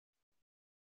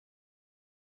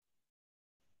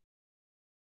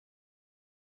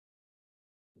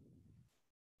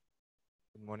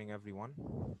Good morning, everyone.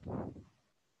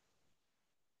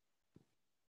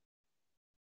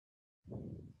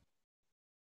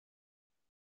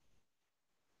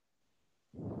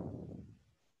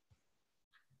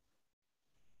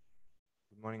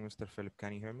 Good morning, Mr. Philip.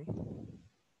 Can you hear me?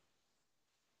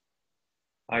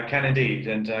 I can indeed,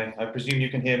 and I presume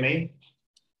you can hear me?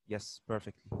 Yes,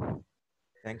 perfectly.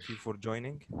 Thank you for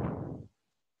joining.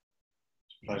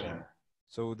 Pleasure.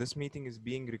 So this meeting is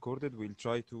being recorded. We'll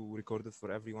try to record it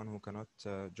for everyone who cannot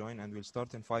join, and we'll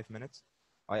start in 5 minutes.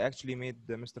 I actually made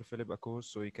Mr. Philip a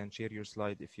co-host, so you can share your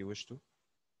slide if you wish to.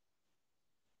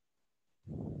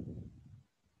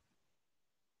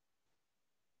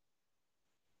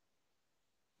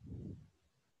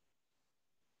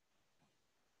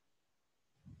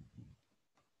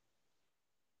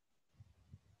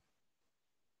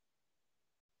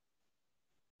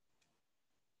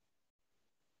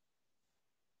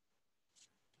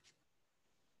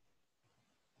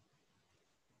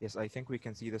 Yes, I think we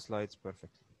can see the slides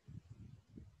perfectly.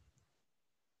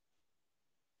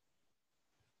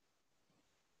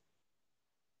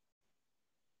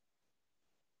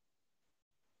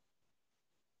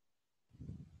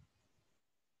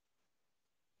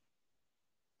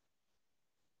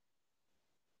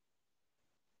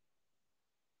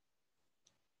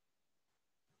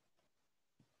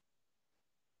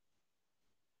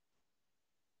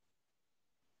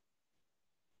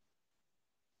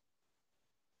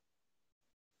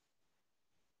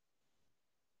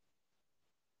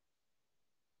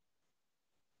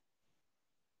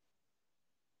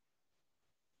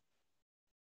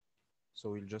 So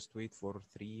we'll just wait for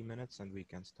 3 minutes and we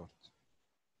can start.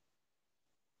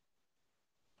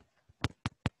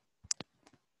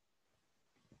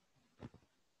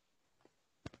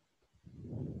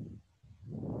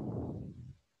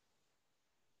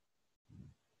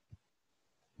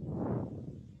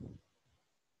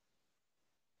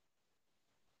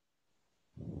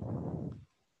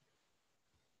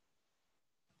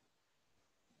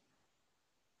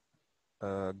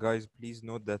 Guys, please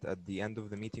note that at the end of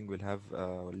the meeting, we'll have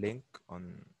a link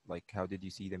on like how did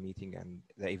you see the meeting and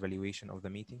the evaluation of the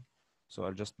meeting. So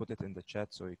I'll just put it in the chat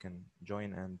so you can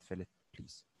join and fill it,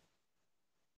 please.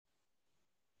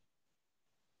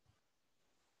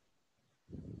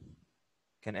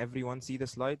 Can everyone see the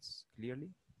slides clearly?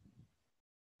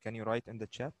 Can you write in the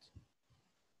chat?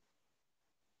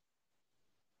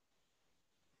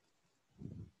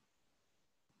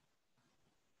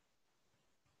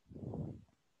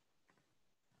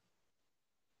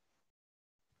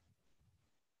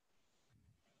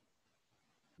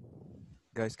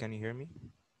 Guys, can you hear me?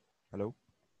 Hello?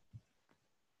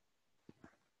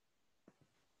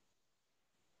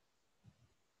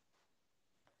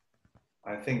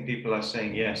 I think people are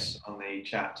saying yes on the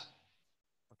chat.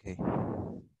 Okay.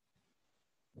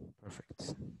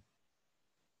 Perfect.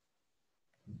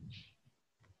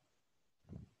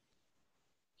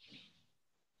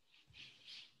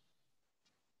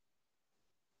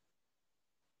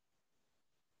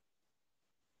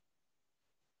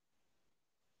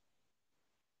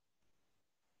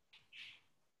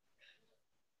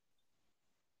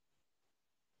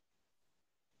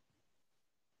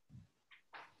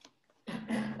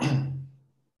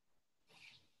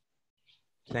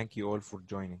 Thank you all for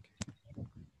joining.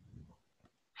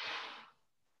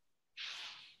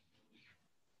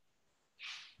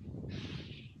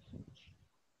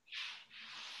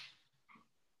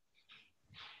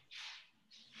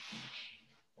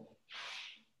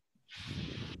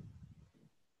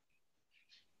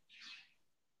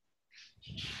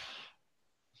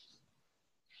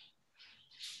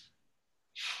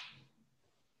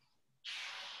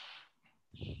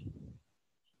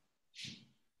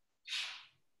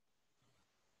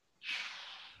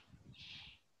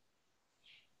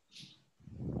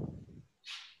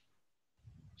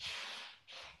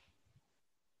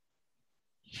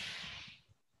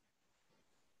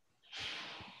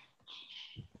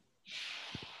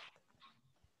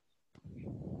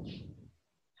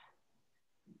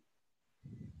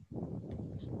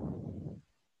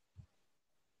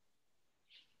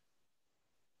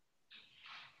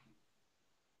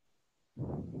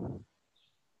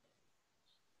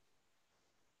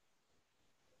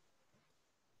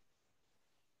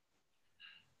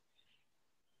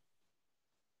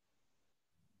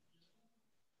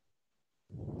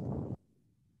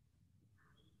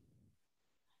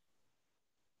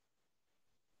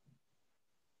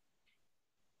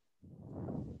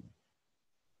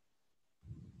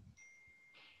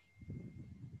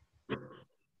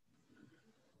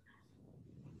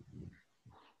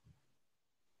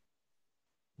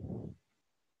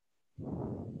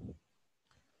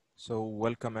 So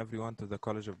welcome everyone to the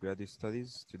College of Graduate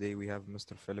Studies. Today we have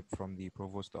Mr. Philip from the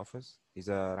Provost office. He's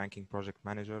a ranking project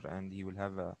manager and he will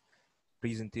have a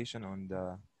presentation on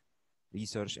the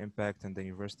research impact and the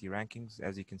university rankings,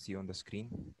 as you can see on the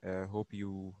screen. Hope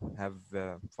you have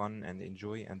fun and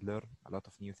enjoy and learn a lot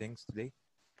of new things today.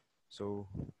 So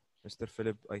Mr.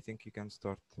 Philip, I think you can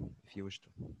start if you wish to.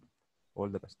 All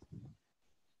the best.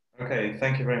 Okay,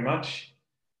 thank you very much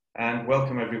and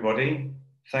welcome everybody.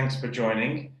 Thanks for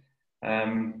joining.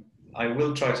 I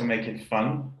will try to make it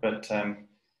fun, but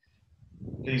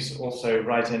please also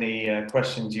write any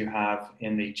questions you have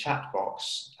in the chat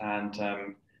box,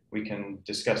 and we can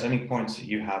discuss any points that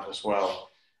you have as well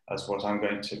as what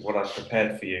I've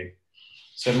prepared for you.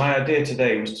 So my idea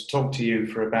today was to talk to you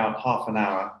for about half an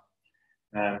hour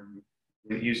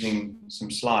using some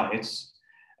slides.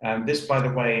 This, by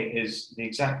the way, is the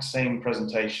exact same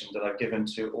presentation that I've given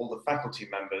to all the faculty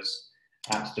members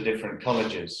at the different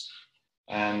colleges.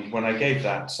 And when I gave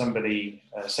that, somebody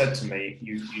said to me,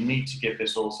 you need to give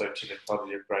this also to the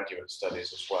College of Graduate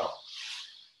Studies as well.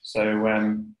 So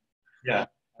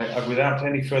without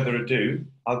any further ado,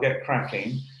 I'll get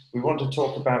cracking. We want to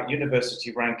talk about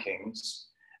university rankings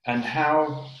and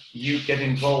how you get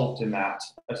involved in that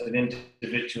at an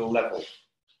individual level.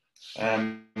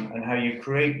 And how you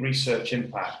create research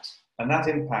impact, and that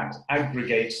impact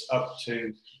aggregates up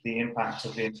to the impact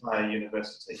of the entire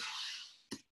university.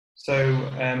 So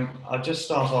I'll just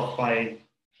start off by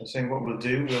saying what we'll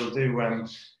do.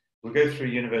 We'll go through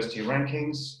university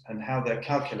rankings and how they're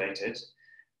calculated.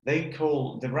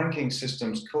 The ranking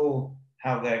systems call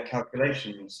how their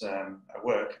calculations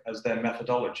work as their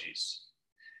methodologies.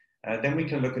 Then we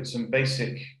can look at some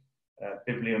basic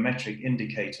bibliometric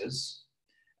indicators.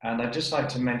 And I'd just like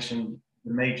to mention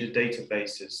the major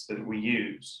databases that we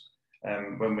use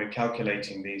when we're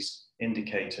calculating these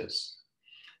indicators.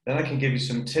 Then I can give you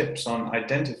some tips on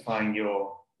identifying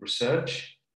your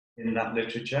research in that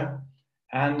literature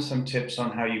and some tips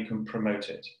on how you can promote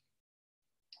it.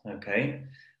 Okay,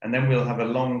 and then we'll have a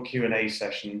long Q&A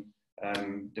session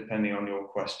depending on your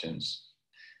questions.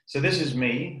 So this is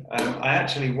me. I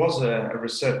actually was a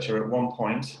researcher at one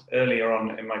point earlier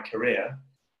on in my career.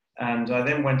 And I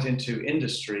then went into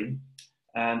industry,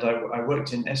 and I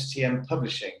worked in STM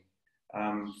publishing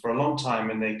for a long time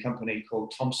in a company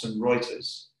called Thomson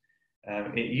Reuters.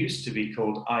 It used to be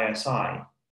called ISI,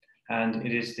 and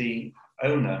it is the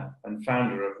owner and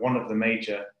founder of one of the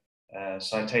major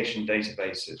citation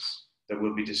databases that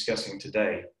we'll be discussing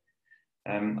today.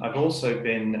 I've also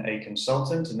been a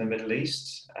consultant in the Middle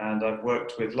East, and I've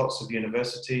worked with lots of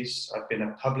universities. I've been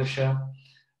a publisher.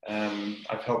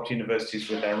 I've helped universities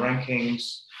with their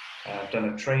rankings. I've done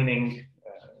a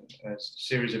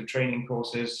series of training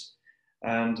courses,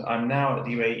 and I'm now at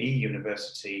the UAE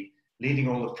University leading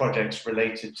all the projects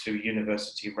related to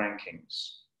university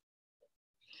rankings.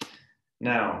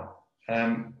 Now,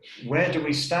 where do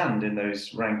we stand in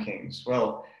those rankings?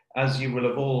 Well, as you will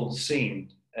have all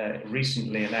seen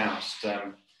recently announced,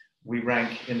 we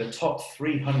rank in the top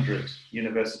 300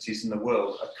 universities in the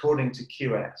world according to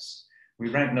QS. We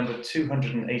rank number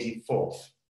 284th.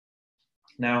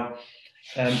 Now,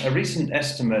 a recent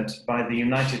estimate by the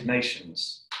United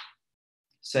Nations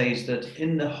says that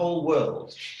in the whole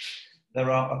world, there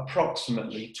are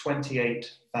approximately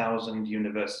 28,000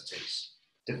 universities,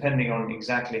 depending on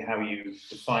exactly how you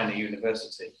define a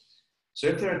university. So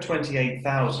if there are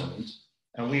 28,000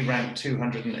 and we rank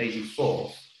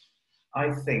 284th,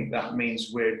 I think that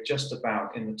means we're just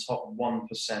about in the top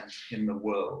 1% in the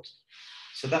world.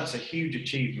 So that's a huge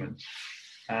achievement,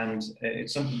 and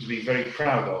it's something to be very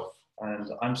proud of,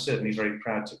 and I'm certainly very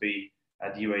proud to be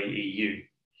at UAEU.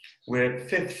 We're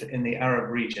 5th in the Arab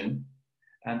region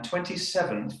and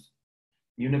 27th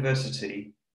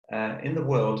university in the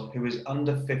world who is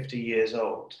under 50 years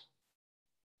old.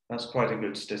 That's quite a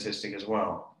good statistic as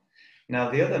well. Now,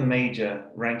 the other major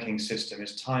ranking system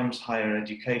is Times Higher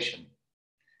Education.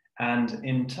 And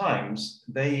in Times,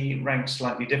 they rank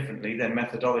slightly differently. Their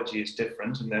methodology is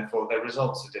different, and therefore their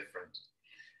results are different.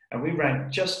 And we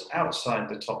rank just outside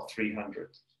the top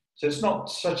 300. So it's not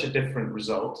such a different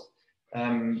result,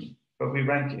 but we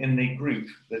rank in the group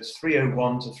that's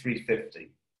 301 to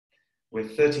 350. We're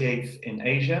 38th in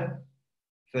Asia,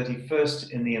 31st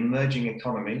in the emerging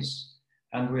economies,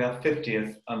 and we are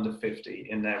 50th under 50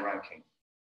 in their ranking.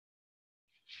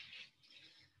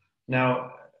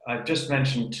 Now, I've just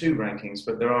mentioned 2 rankings,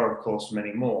 but there are, of course,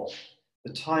 many more.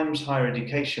 The Times Higher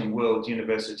Education World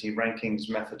University Rankings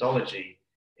methodology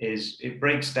it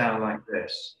breaks down like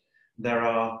this. There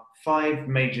are 5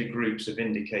 major groups of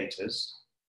indicators: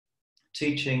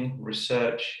 teaching,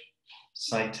 research,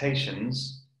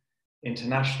 citations,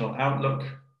 international outlook,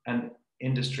 and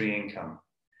industry income.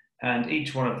 And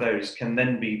each one of those can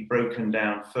then be broken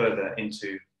down further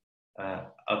into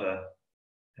other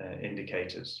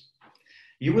indicators.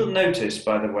 You will notice,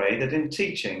 by the way, that in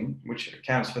teaching, which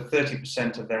accounts for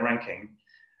 30% of their ranking,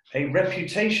 a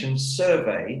reputation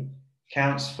survey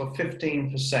counts for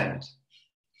 15%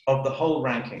 of the whole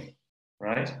ranking,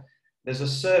 right? There's a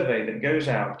survey that goes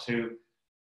out to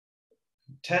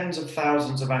tens of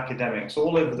thousands of academics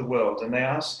all over the world, and they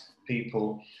ask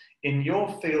people, in your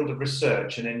field of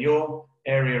research and in your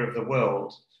area of the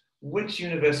world, which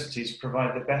universities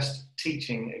provide the best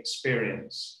teaching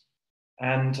experience?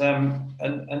 And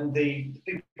the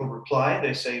people reply,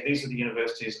 they say, these are the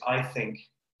universities I think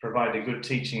provide a good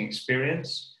teaching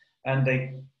experience, and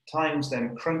they Times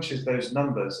then crunches those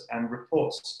numbers and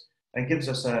reports and gives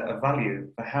us a value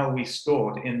for how we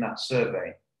scored in that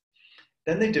survey.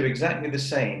 Then they do exactly the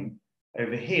same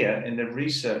over here in the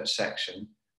research section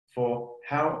for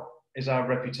how is our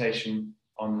reputation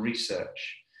on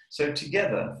research. So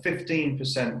together,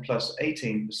 15% plus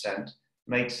 18%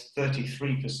 makes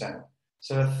 33%.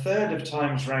 So a third of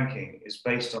Times ranking is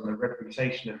based on the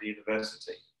reputation of the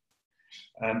university.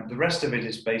 The rest of it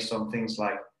is based on things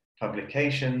like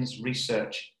publications,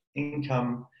 research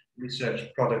income,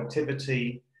 research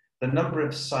productivity, the number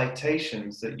of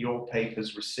citations that your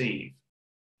papers receive.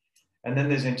 And then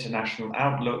there's international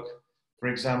outlook, for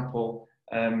example,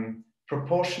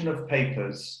 proportion of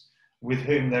papers with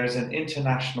whom there is an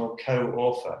international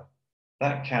co-author.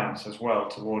 That counts as well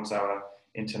towards our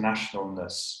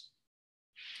internationalness.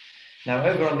 Now,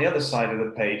 over on the other side of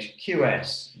the page,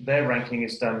 QS, their ranking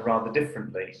is done rather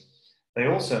differently. They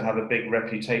also have a big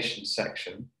reputation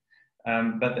section,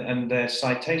 and their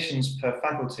citations per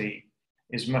faculty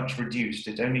is much reduced.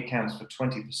 It only counts for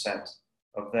 20%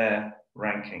 of their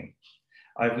ranking.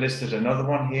 I've listed another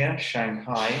one here,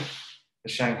 Shanghai. The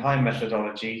Shanghai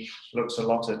methodology looks a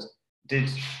lot at, did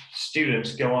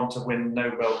students go on to win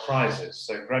Nobel Prizes?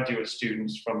 So graduate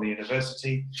students from the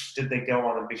university, did they go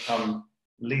on and become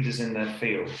leaders in their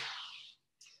field?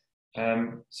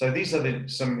 So these are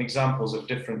some examples of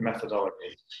different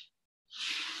methodologies.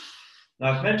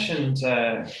 Now, I've mentioned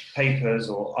papers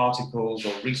or articles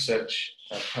or research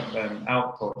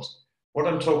output. What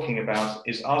I'm talking about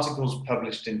is articles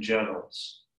published in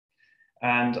journals.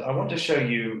 And I want to show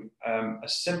you a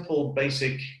simple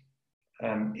basic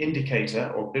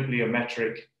indicator or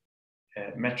bibliometric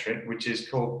metric, which is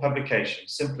called publication,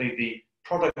 simply the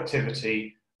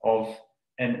productivity of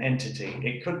an entity.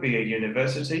 It could be a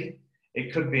university,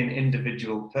 it could be an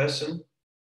individual person,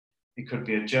 it could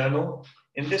be a journal.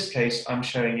 In this case, I'm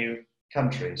showing you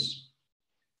countries.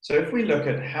 So if we look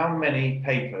at how many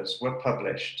papers were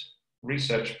published,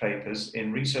 research papers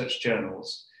in research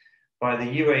journals by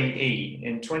the UAE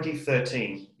in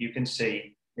 2013, you can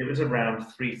see it was around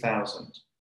 3,000.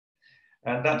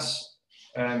 That's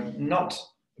not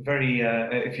very,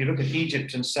 if you look at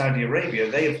Egypt and Saudi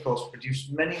Arabia, they of course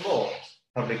produced many more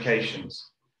publications.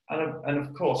 And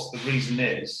of course, the reason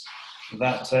is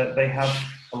that they have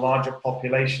larger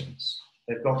populations.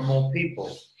 They've got more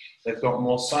people, they've got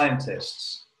more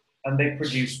scientists, and they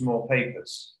produce more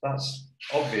papers. That's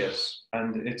obvious,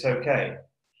 and it's okay.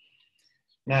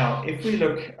 Now, if we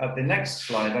look at the next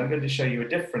slide, I'm going to show you a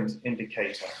different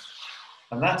indicator,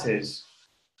 and that is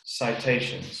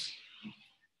citations.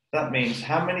 That means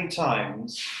how many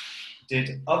times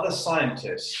did other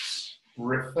scientists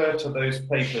refer to those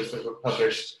papers that were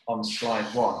published on slide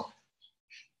 1.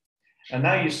 And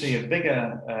now you see a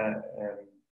bigger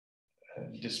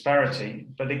disparity,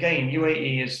 but again,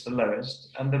 UAE is the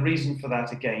lowest, and the reason for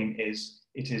that again is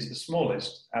it is the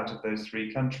smallest out of those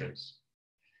 3 countries.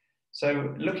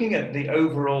 So looking at the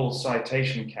overall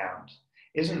citation count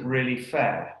isn't really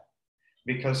fair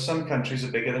because some countries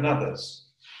are bigger than others.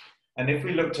 And if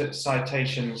we looked at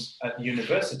citations at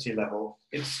university level,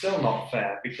 it's still not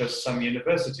fair because some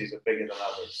universities are bigger than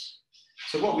others.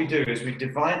 So what we do is we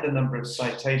divide the number of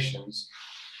citations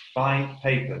by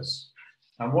papers.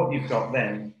 And what you've got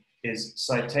then is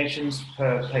citations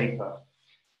per paper.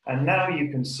 And now you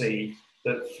can see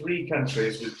that 3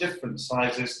 countries with different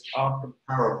sizes are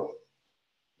comparable.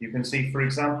 You can see, for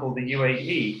example, the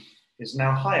UAE is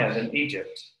now higher than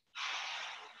Egypt.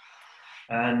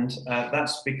 And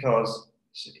that's because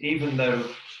even though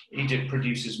Egypt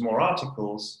produces more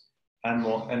articles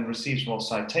and receives more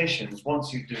citations,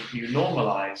 once you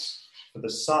normalize for the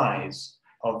size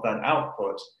of that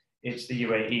output, it's the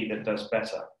UAE that does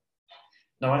better.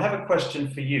 Now, I have a question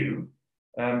for you.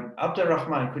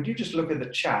 Abdurrahman, could you just look at the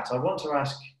chat? I want to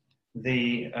ask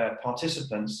the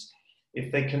participants if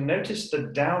they can notice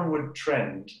the downward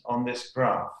trend on this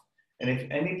graph. And if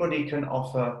anybody can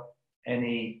offer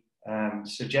any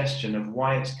suggestion of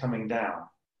why it's coming down.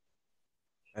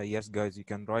 Yes, guys, you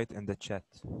can write in the chat,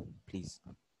 please.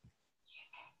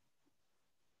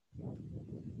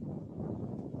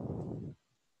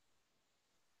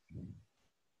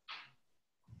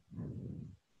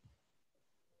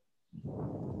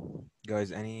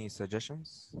 Guys, any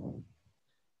suggestions?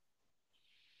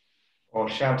 Or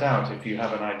shout out if you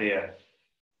have an idea.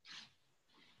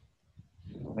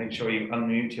 Make sure you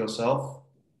unmute yourself.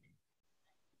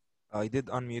 I did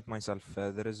unmute myself.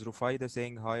 There is Rufaida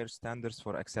saying higher standards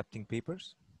for accepting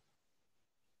papers.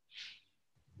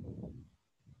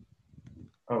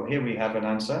 Oh, here we have an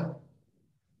answer.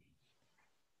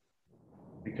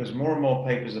 Because more and more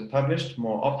papers are published,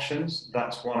 more options.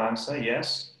 That's one answer,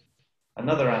 yes.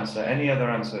 Another answer, any other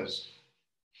answers?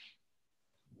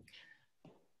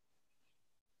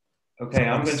 Okay,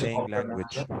 Someone I'm is going to saying offer an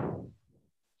language. answer.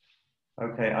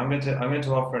 Okay, I'm going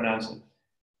to offer an answer.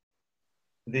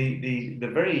 The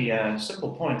very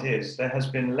simple point is there has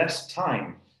been less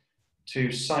time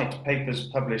to cite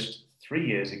papers published 3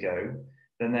 years ago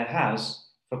than there has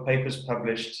for papers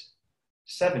published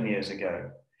 7 years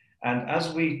ago. And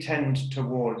as we tend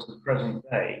towards the present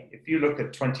day, if you look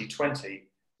at 2020,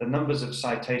 the numbers of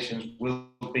citations will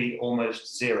be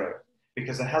almost zero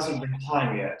because there hasn't been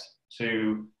time yet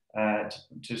to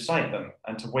cite them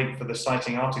and to wait for the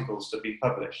citing articles to be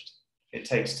published. It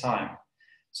takes time.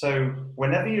 So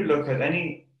whenever you look at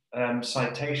any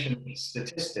citation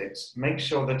statistics, make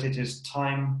sure that it is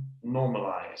time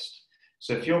normalized.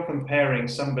 So if you're comparing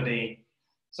somebody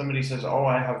says, oh,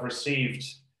 I have received,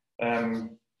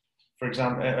 for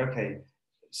example, okay,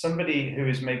 somebody who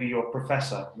is maybe your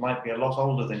professor might be a lot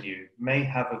older than you, may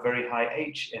have a very high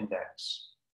H index.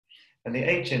 And the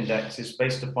H index is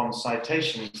based upon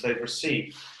citations they've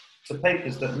received to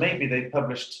papers that maybe they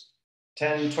published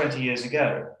 10, 20 years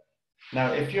ago.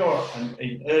 Now, if you're an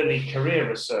early career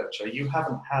researcher, you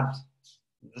haven't had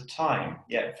the time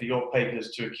yet for your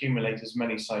papers to accumulate as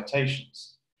many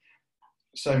citations.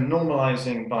 So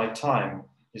normalizing by time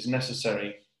is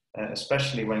necessary,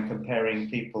 especially when comparing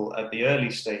people at the early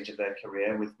stage of their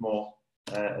career with more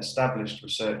established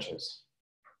researchers.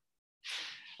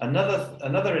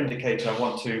 Another indicator I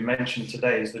want to mention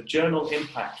today is the journal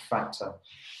impact factor.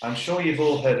 I'm sure you've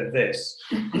all heard of this.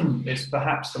 It's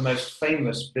perhaps the most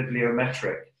famous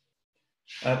bibliometric,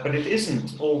 but it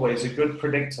isn't always a good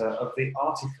predictor of the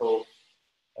article,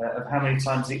 of how many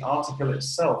times the article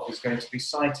itself is going to be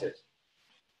cited.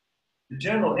 The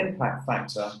journal impact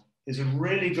factor is a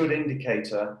really good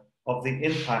indicator of the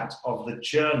impact of the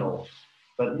journal,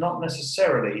 but not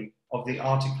necessarily of the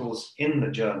articles in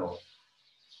the journal.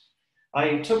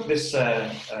 I took this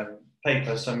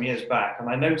paper some years back and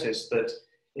I noticed that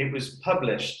it was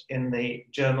published in the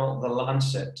journal The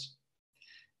Lancet.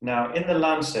 Now, in The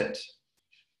Lancet,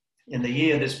 in the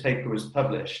year this paper was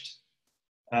published,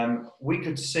 we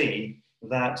could see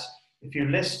that if you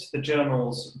list the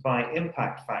journals by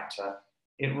impact factor,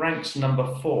 it ranks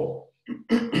number 4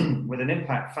 with an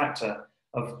impact factor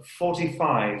of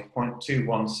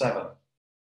 45.217.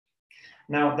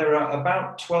 Now, there are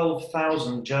about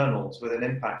 12,000 journals with an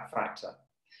impact factor.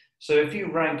 So if you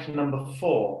rank number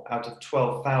 4 out of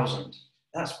 12,000,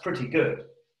 that's pretty good.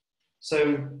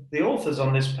 So the authors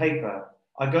on this paper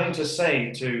are going to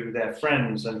say to their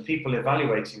friends and people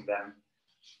evaluating them,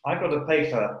 I got a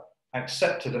paper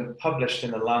accepted and published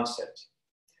in The Lancet,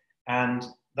 and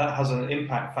that has an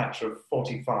impact factor of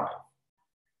 45.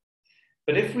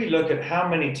 But if we look at how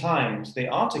many times the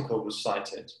article was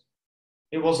cited,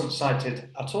 it wasn't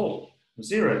cited at all,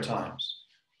 0 times.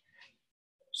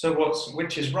 So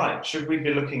which is right? Should we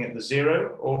be looking at the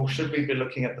 0 or should we be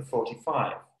looking at the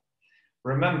 45?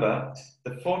 Remember,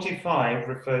 the 45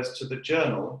 refers to the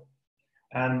journal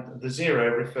and the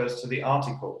 0 refers to the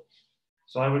article.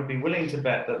 So I would be willing to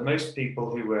bet that most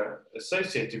people who were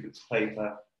associated with the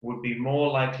paper would be more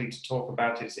likely to talk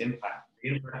about its impact, the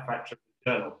impact factor of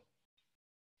the journal.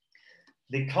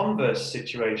 The converse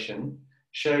situation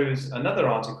shows another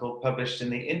article published in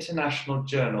the International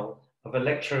Journal of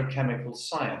Electrochemical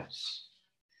Science.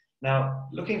 Now,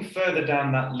 looking further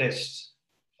down that list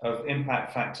of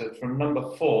impact factor from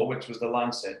number 4, which was The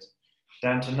Lancet,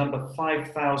 down to number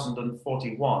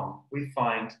 5041, we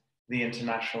find the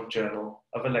International Journal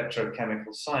of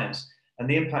Electrochemical Science, and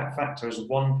the impact factor is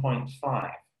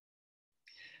 1.5.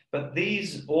 But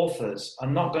these authors are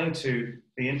not going to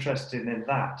be interested in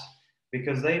that,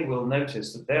 because they will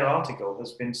notice that their article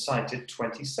has been cited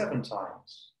 27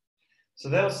 times. So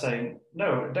they'll say,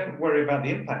 no, don't worry about the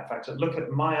impact factor. Look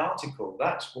at my article.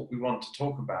 That's what we want to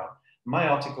talk about. My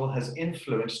article has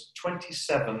influenced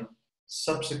 27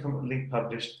 subsequently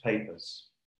published papers.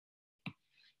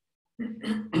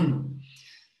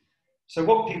 So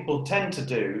what people tend to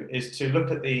do is to look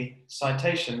at the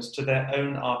citations to their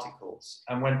own articles.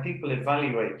 And when people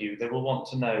evaluate you, they will want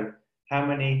to know how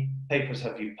many papers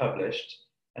have you published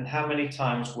and how many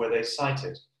times were they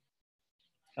cited.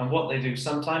 And what they do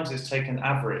sometimes is take an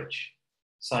average,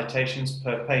 citations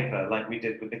per paper, like we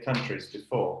did with the countries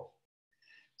before.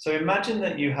 So imagine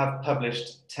that you have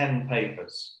published 10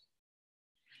 papers.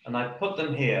 And I put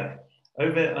them here.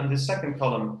 Over on the second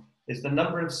column is the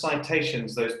number of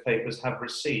citations those papers have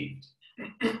received.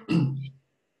 And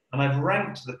I've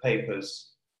ranked the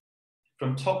papers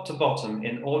from top to bottom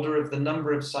in order of the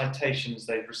number of citations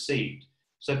they've received.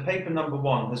 So paper number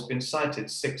 1 has been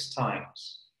cited 6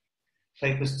 times.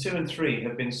 Papers 2 and 3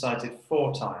 have been cited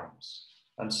 4 times,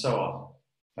 and so on.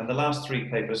 And the last 3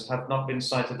 papers have not been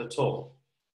cited at all.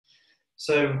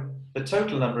 So the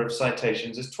total number of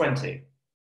citations is 20.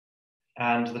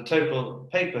 And the total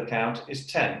paper count is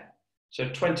 10. So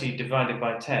 20 divided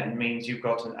by 10 means you've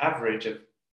got an average of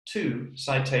 2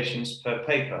 citations per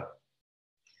paper.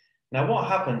 Now, what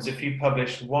happens if you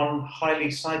publish 1 highly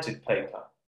cited paper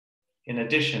in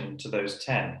addition to those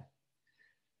 10?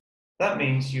 That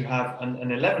means you have an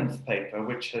 11th paper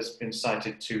which has been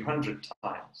cited 200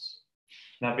 times.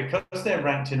 Now, because they're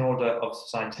ranked in order of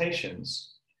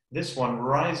citations, this one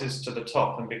rises to the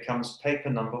top and becomes paper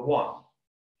number 1.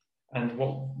 And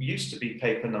what used to be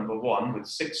paper number 1 with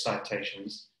 6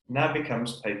 citations now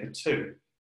becomes paper 2,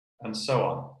 and so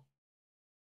on.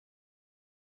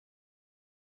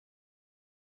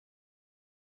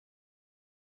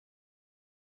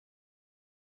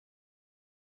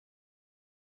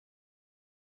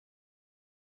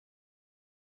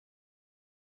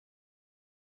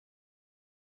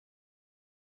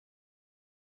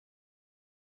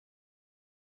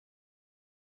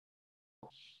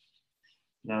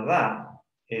 Now that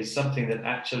is something that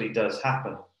actually does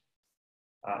happen.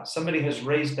 Somebody has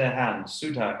raised their hand.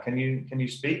 Sudha, can you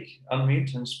speak?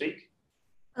 Unmute and speak.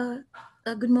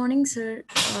 Good morning, sir.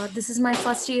 This is my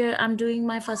first year. I'm doing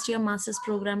my first year master's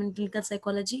program in clinical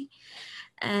psychology.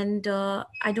 And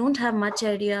I don't have much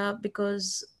idea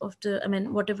because of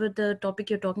whatever the topic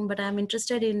you're talking, but I'm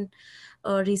interested in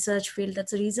research field.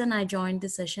 That's the reason I joined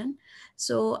this session.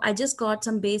 So I just got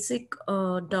some basic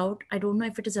doubt. I don't know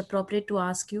if it is appropriate to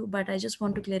ask you, but I just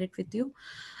want to clear it with you.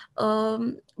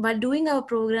 While doing our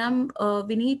program,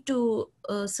 we need to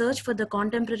search for the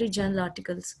contemporary journal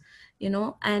articles,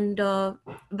 and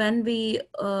when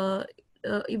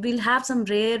we'll have some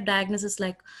rare diagnosis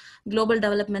like global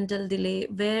developmental delay,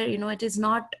 where it is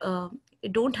not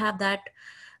it don't have that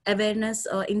awareness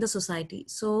in the society.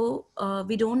 So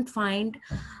we don't find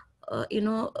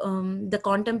the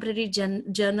contemporary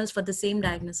journals for the same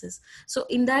diagnosis. So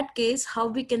in that case, how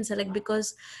we can select,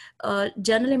 because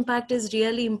journal impact is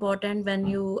really important when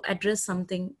you address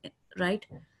something, right?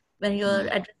 When you're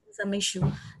addressing some issue.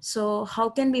 So how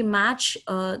can we match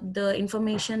the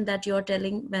information that you're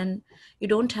telling when you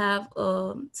don't have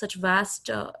such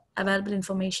vast available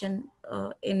information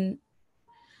in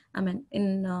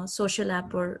social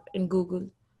app or in Google?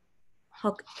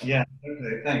 Yeah,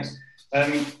 okay, thanks.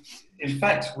 In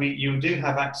fact, you do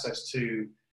have access to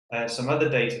some other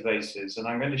databases, and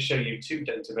I'm going to show you 2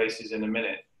 databases in a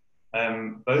minute,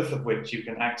 both of which you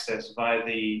can access via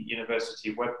the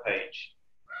university webpage.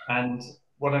 And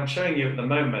what I'm showing you at the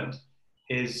moment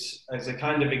is a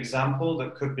kind of example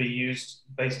that could be used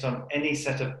based on any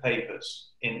set of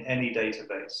papers in any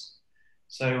database.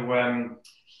 So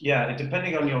yeah,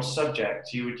 depending on your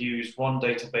subject, you would use one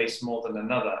database more than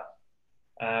another.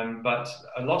 But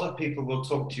a lot of people will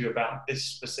talk to you about this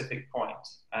specific point.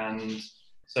 And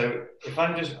so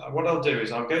what I'll do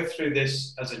is I'll go through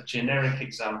this as a generic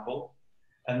example,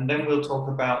 and then we'll talk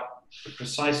about the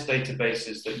precise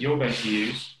databases that you're going to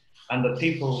use and that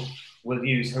people will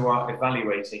use who are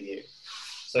evaluating you.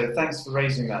 So thanks for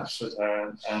raising that,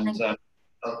 Sudha, and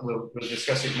we'll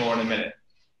discuss it more in a minute.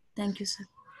 Thank you, sir.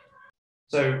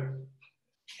 So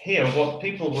here, what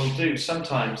people will do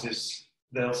sometimes is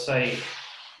they'll say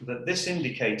that this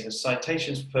indicator,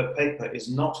 citations per paper,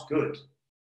 is not good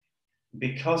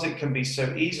because it can be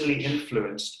so easily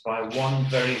influenced by one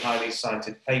very highly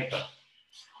cited paper.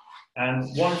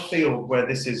 And one field where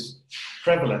this is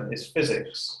prevalent is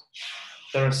physics.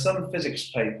 There are some physics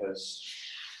papers,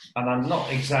 and I'm not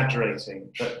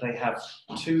exaggerating, but they have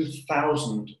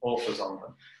 2,000 authors on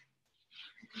them.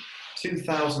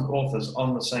 2,000 authors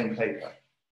on the same paper.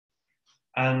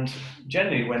 And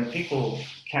generally, when people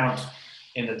count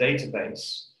in a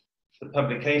database the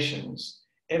publications,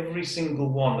 every single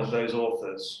one of those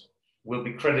authors will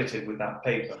be credited with that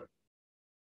paper.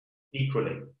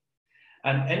 equally.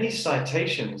 And any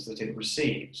citations that it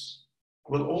receives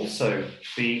will also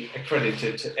be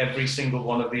accredited to every single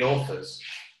one of the authors.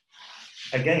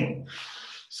 Again,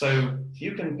 so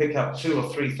you can pick up 2,000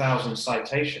 or 3,000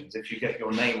 citations if you get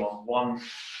your name on one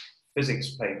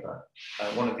physics paper,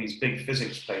 one of these big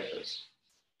physics papers.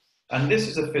 And this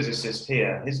is a physicist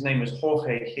here. His name is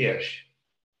Jorge Hirsch.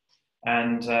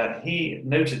 And he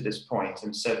noted this point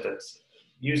and said that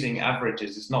using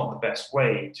averages is not the best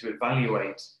way to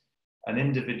evaluate an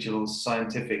individual's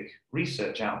scientific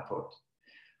research output.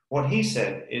 What he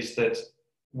said is that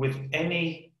with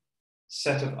any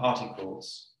set of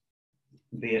articles,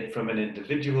 be it from an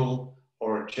individual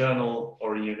or a journal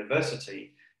or a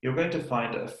university, you're going to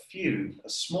find a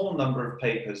small number of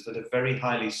papers that are very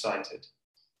highly cited.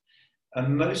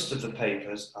 And most of the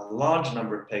papers, a large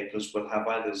number of papers, will have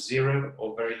either 0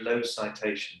 or very low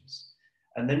citations.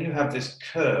 And then you have this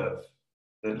curve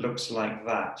that looks like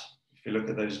that, if you look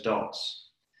at those dots.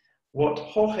 What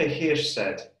Jorge Hirsch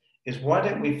said is, why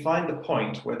don't we find a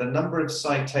point where the number of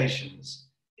citations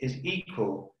is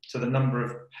equal to the number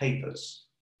of papers?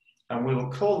 And we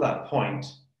will call that point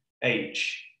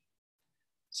H.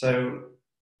 So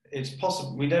it's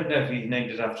possible, we don't know if he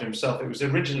named it after himself. It was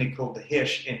originally called the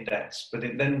Hirsch index, but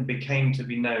it then became to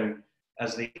be known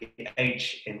as the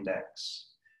H index.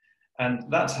 And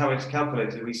that's how it's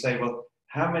calculated. We say, well,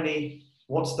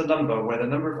 what's the number where the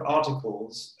number of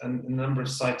articles and the number of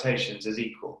citations is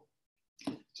equal?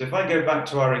 So if I go back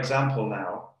to our example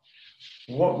now,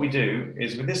 what we do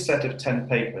is with this set of 10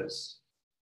 papers,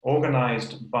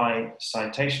 organized by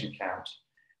citation count,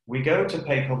 we go to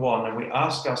paper 1 and we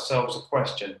ask ourselves a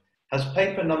question. Has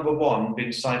paper number 1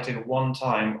 been cited 1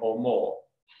 time or more?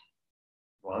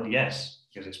 Well, yes,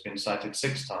 because it's been cited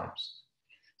 6 times.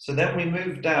 So then we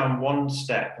move down 1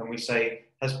 step and we say,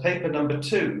 has paper number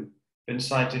 2 been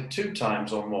cited 2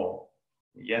 times or more?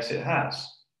 Yes, it has.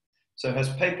 So has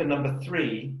paper number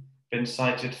 3 been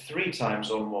cited 3 times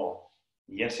or more?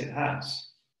 Yes, it has.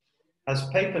 Has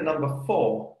paper number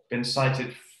 4 been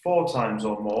cited 4 times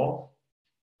or more?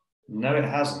 No, it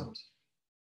hasn't.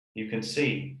 You can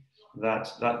see that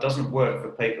that doesn't work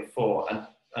for paper 4,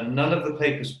 and none of the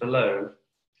papers below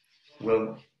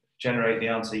will generate the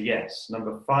answer yes.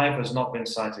 Number 5 has not been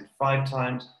cited 5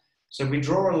 times. So we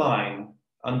draw a line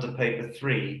under paper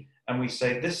 3 and we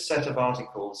say this set of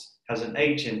articles has an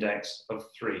H index of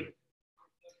 3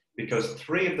 because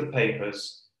 3 of the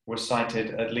papers were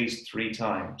cited at least 3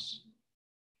 times.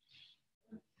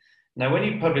 Now, when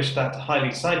you publish that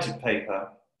highly cited paper,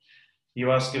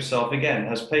 you ask yourself again,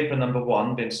 has paper number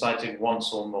 1 been cited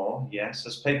once or more? Yes.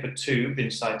 Has paper 2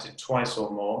 been cited twice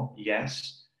or more?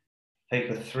 Yes.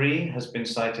 Paper 3 has been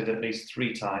cited at least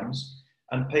 3 times,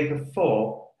 and paper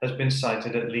 4 has been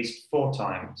cited at least 4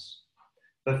 times.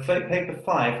 But paper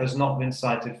 5 has not been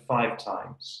cited 5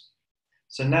 times.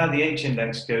 So now the H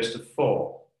index goes to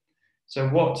 4. So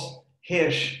what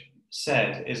Hirsch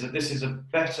said is that this is a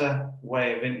better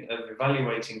way of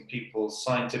evaluating people's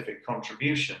scientific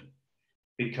contribution,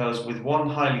 because with one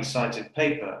highly cited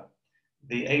paper,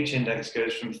 the H index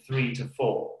goes from 3 to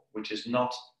 4, which is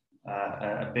not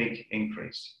a big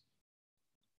increase.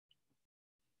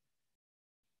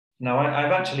 Now,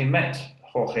 I've actually met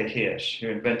Jorge Hirsch, who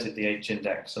invented the H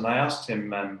index, and I asked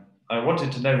him, I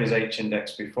wanted to know his H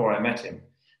index before I met him.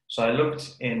 So I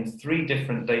looked in 3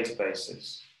 different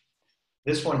databases.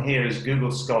 This one here is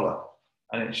Google Scholar,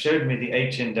 and it showed me the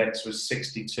H index was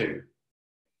 62.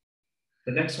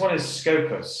 The next one is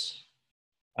Scopus,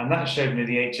 and that showed me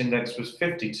the H index was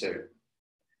 52.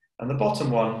 And the bottom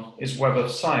one is Web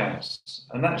of Science,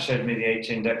 and that showed me the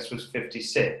H index was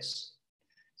 56.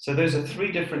 So those are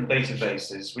 3 different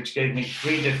databases which gave me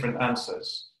 3 different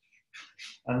answers.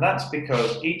 And that's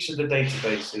because each of the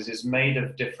databases is made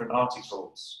of different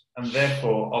articles and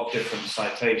therefore of different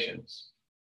citations.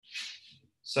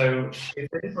 So if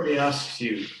anybody asks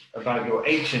you about your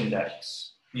H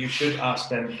index, you should ask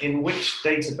them, in which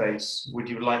database would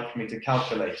you like me to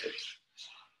calculate it?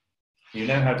 You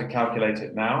know how to calculate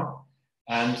it now,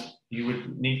 and you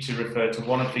would need to refer to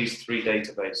one of these 3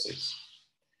 databases.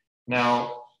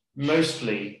 Now,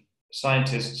 mostly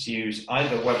scientists use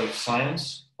either Web of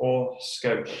Science or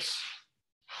Scopus.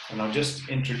 And I'll just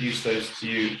introduce those to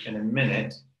you in a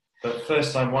minute, but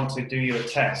first I want to do you a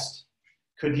test.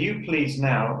 Could you please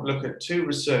now look at 2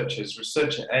 researchers,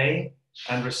 researcher A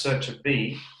and researcher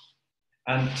B,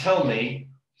 and tell me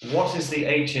what is the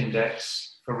H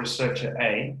index for researcher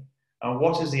A and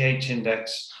what is the H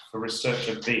index for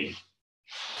researcher B?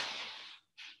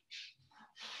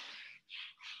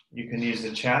 You can use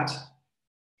the chat.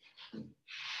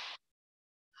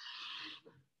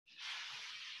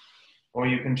 Or or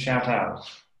you can shout out.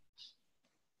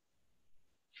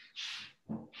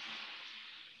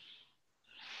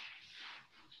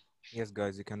 Yes,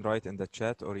 guys, you can write in the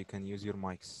chat or you can use your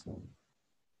mics.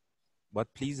 But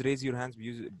please raise your hands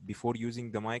before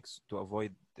using the mics to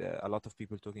avoid a lot of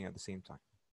people talking at the same time.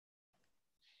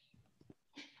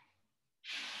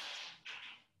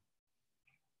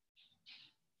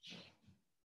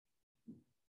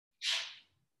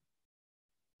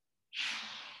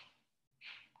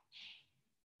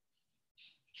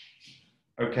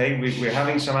 Okay, we're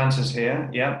having some answers here.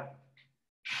 Yeah.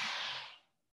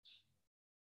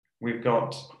 We've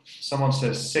got, someone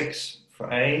says 6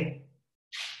 for A,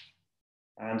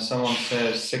 and someone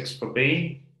says 6 for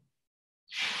B.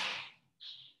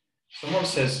 Someone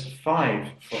says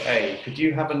 5 for A. Could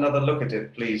you have another look at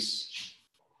it, please?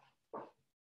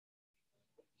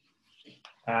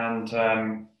 And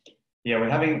yeah, we're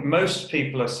having, most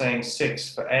people are saying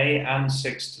 6 for A and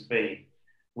 6 to B,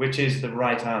 which is the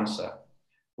right answer.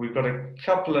 We've got a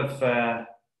couple of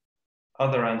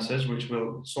other answers, which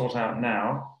we'll sort out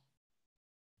now.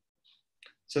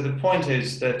 So the point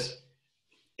is that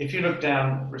if you look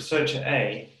down researcher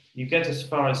A, you get as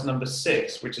far as number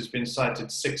 6, which has been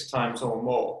cited 6 times or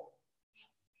more.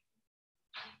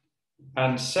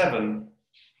 And 7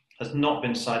 has not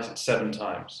been cited 7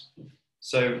 times.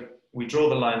 So we draw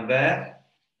the line there,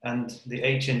 and the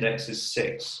H index is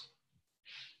 6.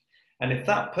 And if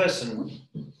that person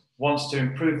wants to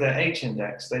improve their H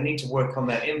index, they need to work on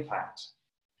their impact.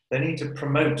 They need to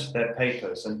promote their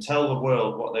papers and tell the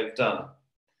world what they've done.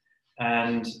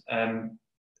 And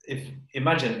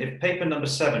imagine if paper number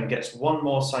 7 gets 1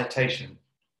 more citation,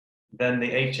 then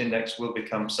the H index will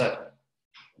become 7.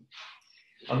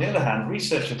 On the other hand,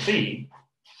 researcher B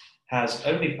has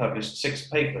only published 6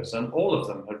 papers, and all of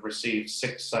them have received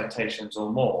 6 citations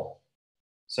or more.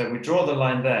 So we draw the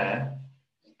line there,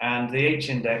 and the H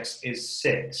index is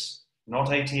 6,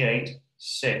 not 88,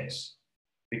 6,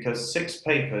 because 6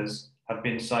 papers have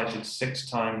been cited 6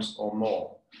 times or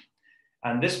more.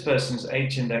 And this person's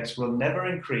H index will never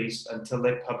increase until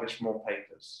they publish more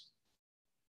papers.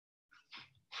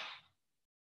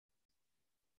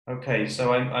 Okay,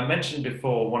 so I mentioned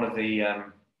before one of the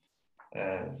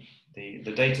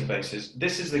databases.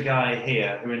 This is the guy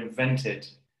here who invented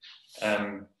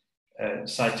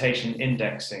citation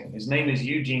indexing. His name is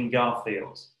Eugene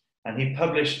Garfield, and he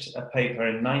published a paper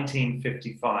in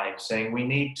 1955 saying we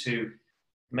need to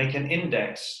make an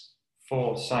index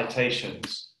for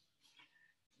citations.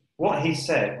 What he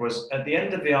said was, at the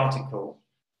end of the article,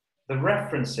 the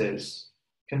references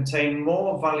contain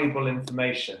more valuable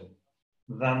information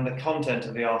than the content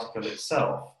of the article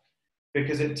itself,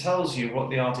 because it tells you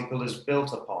what the article is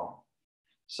built upon.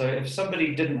 So if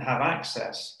somebody didn't have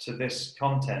access to this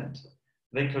content,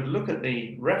 they could look at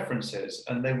the references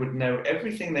and they would know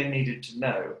everything they needed to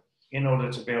know in order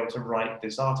to be able to write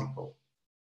this article.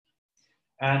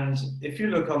 And if you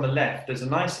look on the left, there's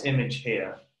a nice image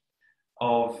here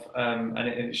of, and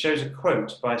it shows a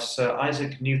quote by Sir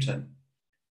Isaac Newton.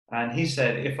 And he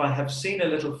said, "If I have seen a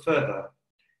little further,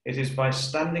 it is by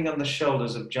standing on the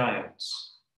shoulders of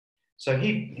giants." So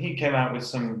he came out with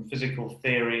some physical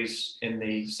theories in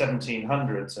the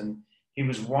 1700s, and he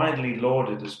was widely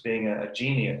lauded as being a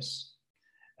genius.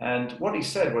 And what he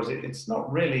said was, it's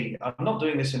not really, I'm not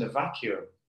doing this in a vacuum.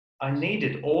 I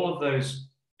needed all of those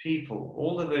people,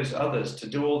 all of those others to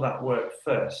do all that work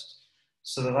first,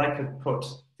 so that I could put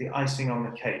the icing on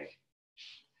the cake.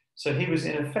 So he was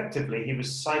ineffectively, he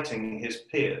was citing his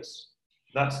peers.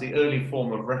 That's the early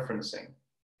form of referencing.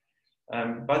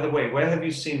 By the way, where have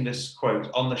you seen this quote,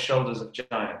 "on the shoulders of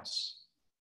giants"?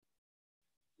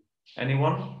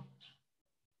 Anyone?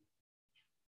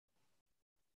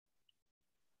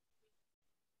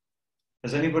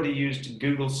 Has anybody used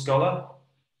Google Scholar?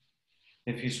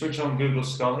 If you switch on Google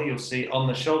Scholar, you'll see "on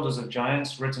the shoulders of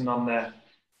giants" written on their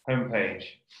homepage.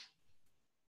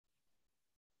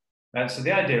 And so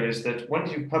the idea is that when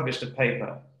you've published a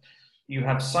paper, you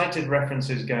have cited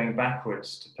references going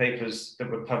backwards to papers that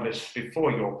were published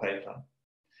before your paper.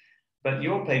 But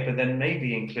your paper then may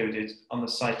be included on the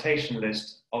citation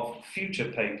list of future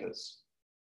papers.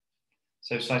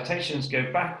 So citations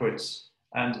go backwards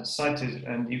and cited,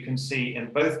 and you can see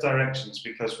in both directions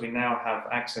because we now have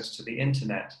access to the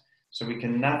internet, so we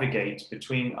can navigate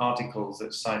between articles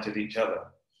that cited each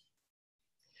other.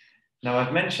 Now,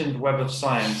 I've mentioned Web of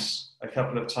Science a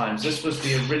couple of times. This was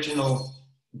the original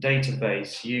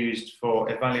database used for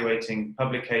evaluating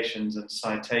publications and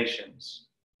citations.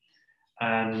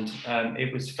 And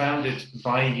it was founded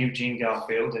by Eugene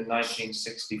Garfield in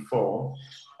 1964,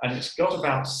 and it's got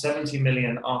about 70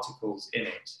 million articles in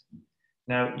it.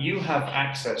 Now, you have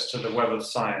access to the Web of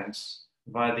Science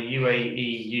via the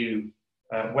UAEU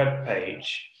web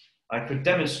page. I could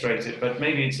demonstrate it, but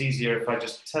maybe it's easier if I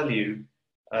just tell you,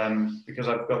 because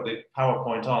I've got the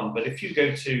PowerPoint on. But if you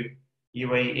go to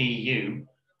UAEU,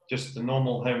 just the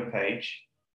normal homepage,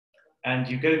 and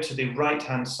you go to the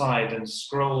right-hand side and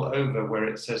scroll over where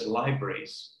it says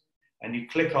Libraries, and you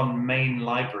click on Main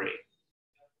Library.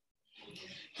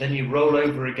 Then you roll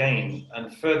over again,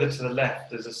 and further to the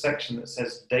left, there's a section that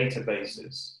says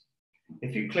Databases.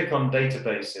 If you click on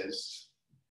Databases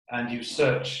and you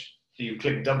search, you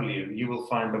click W, you will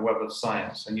find the Web of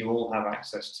Science, and you all have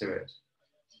access to it.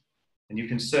 And you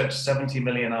can search 70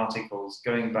 million articles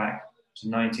going back to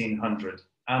 1900,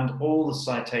 and all the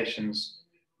citations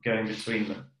going between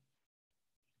them.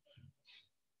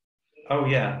 Oh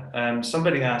yeah,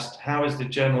 somebody asked, how is the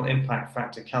journal impact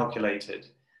factor calculated?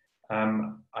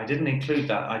 I didn't include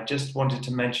that. I just wanted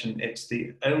to mention it's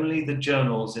only the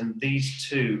journals in these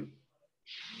two,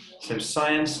 so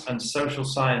science and social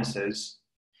sciences,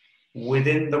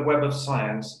 within the Web of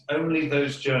Science, only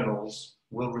those journals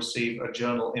will receive a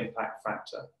journal impact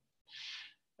factor.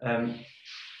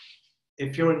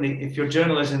 If your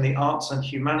journal is in the Arts and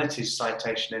Humanities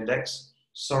Citation Index,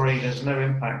 sorry, there's no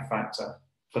impact factor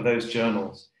for those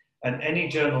journals. And any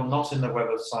journal not in the Web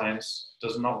of Science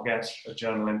does not get a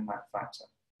journal impact factor.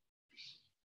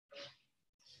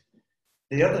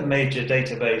 The other major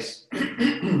database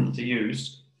to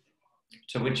use,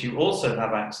 to which you also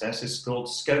have access, is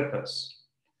called Scopus.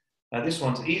 Now this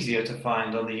one's easier to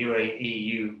find on the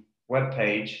UAEU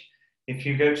webpage. If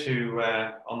you go to,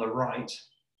 on the right,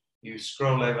 you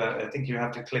scroll over, I think you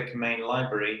have to click Main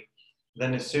Library.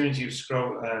 Then as soon as you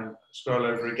scroll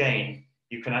over again,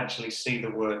 you can actually see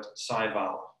the word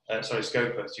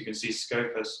Scopus. You can see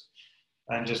Scopus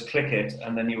and just click it,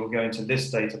 and then you will go into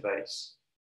this database.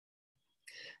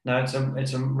 Now it's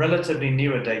a relatively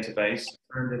newer database,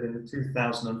 founded in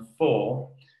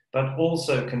 2004, but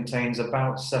also contains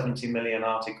about 70 million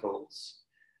articles.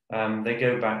 They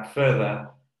go back further,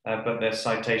 but their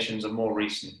citations are more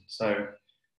recent. So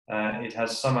it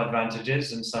has some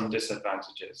advantages and some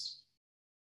disadvantages.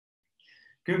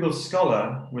 Google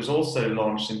Scholar was also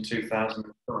launched in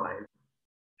 2005,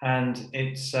 and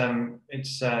its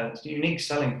unique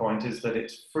selling point is that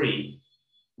it's free,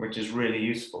 which is really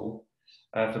useful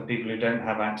for people who don't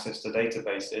have access to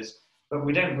databases, but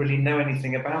we don't really know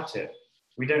anything about it.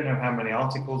 We don't know how many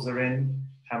articles are in,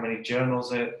 how many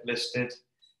journals are listed,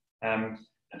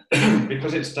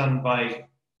 because it's done by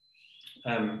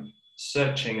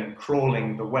searching and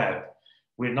crawling the web.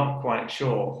 We're not quite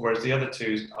sure, whereas the other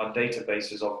two are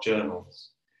databases of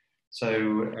journals.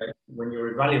 So when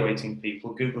you're evaluating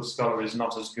people, Google Scholar is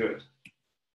not as good.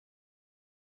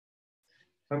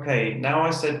 Okay, now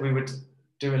I said we would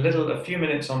do a few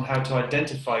minutes on how to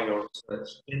identify your research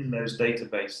in those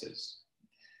databases.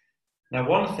 Now,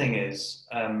 one thing is,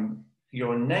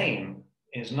 your name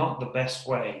is not the best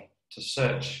way to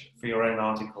search for your own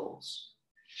articles.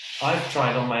 I've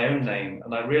tried on my own name,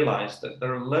 and I realized that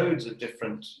there are loads of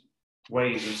different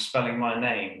ways of spelling my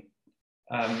name.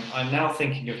 I'm now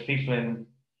thinking of people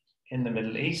in the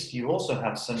Middle East. You also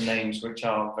have some names which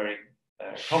are very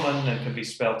common and can be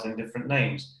spelt in different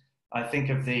names. I think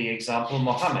of the example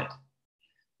Mohammed,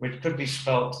 which could be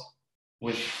spelt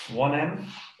with one M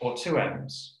or two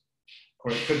M's,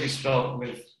 or it could be spelt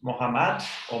with Mohammad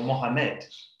or Mohammed,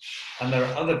 and there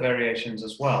are other variations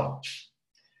as well.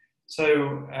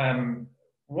 So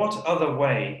what other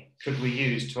way could we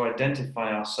use to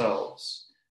identify ourselves?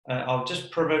 I'll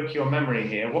just provoke your memory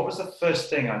here. What was the first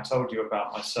thing I told you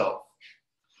about myself?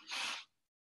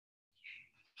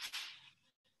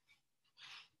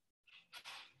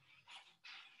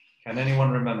 Can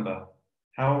anyone remember?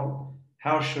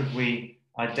 How should we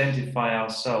identify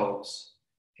ourselves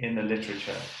in the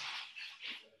literature?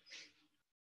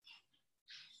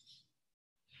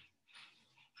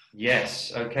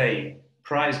 Yes, okay.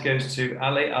 Prize goes to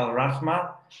Ali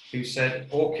Al-Rahma, who said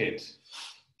orchid.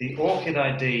 The orchid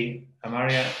ID,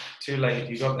 Amaria, too late,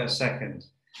 you got there second.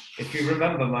 If you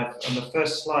remember on the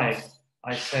first slide,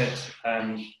 I said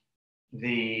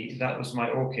that was my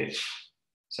orchid.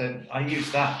 So I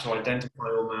use that to identify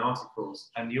all my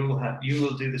articles, and you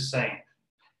will do the same.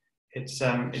 It's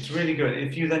really good.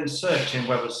 If you then search in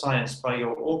Web of Science by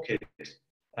your orchid,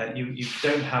 you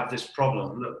don't have this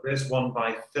problem. Look, there's one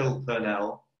by Phil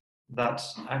Purnell.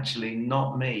 That's actually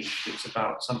not me. It's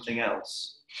about something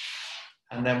else.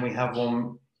 And then we have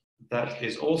one that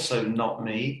is also not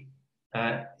me,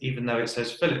 even though it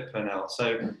says Philip Purnell.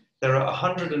 So there are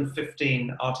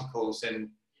 115 articles in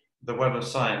the Web of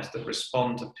Science that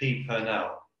respond to P.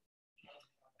 Purnell.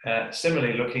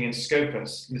 Similarly, looking in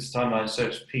Scopus, this time I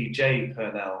searched PJ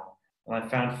Purnell, and I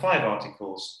found 5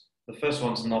 articles. The first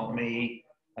one's not me,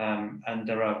 and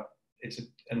there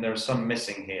are some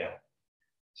missing here.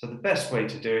 So the best way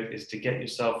to do it is to get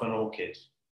yourself an ORCID.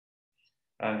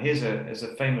 Here's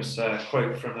a famous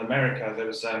quote from America. There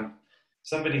was a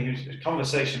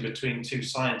conversation between 2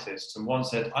 scientists, and one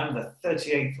said, "I'm the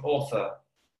 38th author."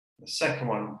 The second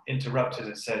one interrupted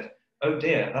and said, "Oh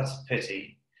dear, that's a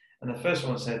pity." And the first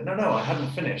one said, no, I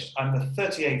haven't finished. I'm the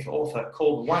 38th author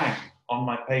called Wang on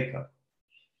my paper.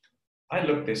 I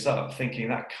looked this up thinking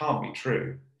that can't be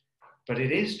true, but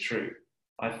it is true.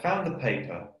 I found the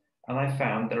paper and I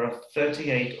found there are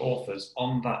 38 authors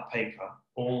on that paper,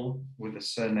 all with the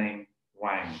surname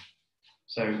Wang.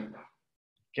 So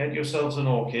get yourselves an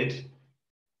ORCID.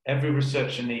 Every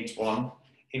researcher needs one.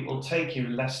 It will take you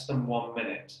less than 1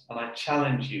 minute. And I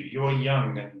challenge you, you're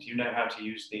young and you know how to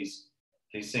use these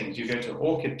things. You go to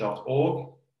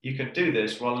orcid.org. You could do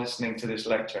this while listening to this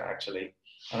lecture, actually.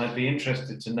 And I'd be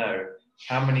interested to know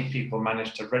how many people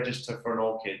managed to register for an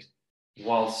ORCID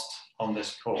whilst on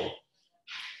this call.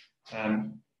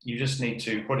 You just need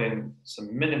to put in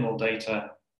some minimal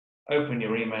data, open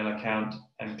your email account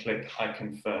and click I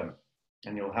confirm,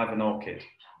 and you'll have an ORCID.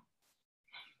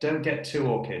 Don't get 2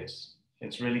 ORCIDs.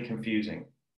 It's really confusing.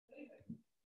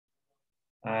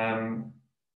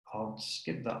 I'll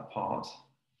skip that part.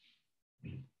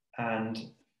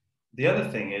 And the other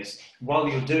thing is, while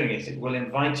you're doing it, it will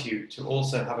invite you to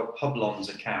also have a Publons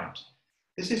account.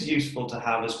 This is useful to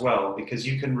have as well, because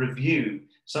you can review.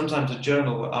 Sometimes a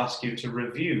journal will ask you to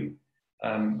review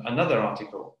another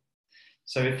article.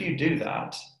 So if you do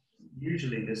that,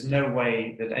 usually there's no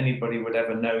way that anybody would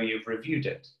ever know you've reviewed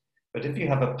it. But if you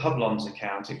have a Publons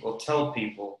account, it will tell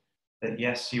people that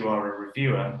yes, you are a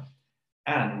reviewer,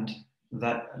 and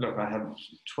that, look, I have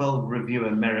 12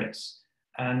 reviewer merits,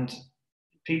 and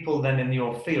people then in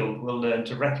your field will learn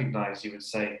to recognize you and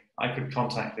say, I could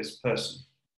contact this person.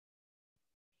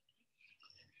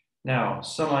 Now,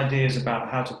 some ideas about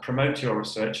how to promote your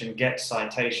research and get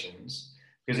citations,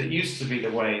 because it used to be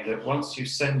the way that once you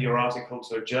send your article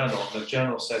to a journal, and the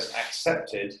journal says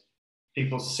accepted,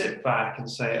 people sit back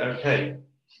and say, okay,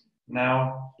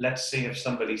 now let's see if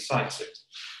somebody cites it.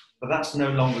 But that's no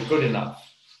longer good enough.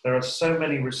 There are so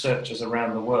many researchers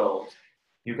around the world.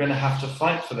 You're going to have to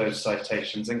fight for those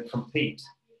citations and compete.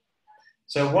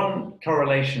 So one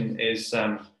correlation is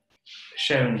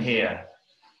shown here.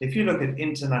 If you look at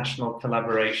international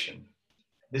collaboration,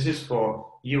 this is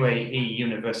for UAE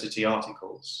university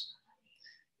articles,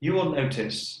 you will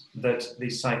notice that the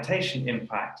citation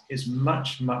impact is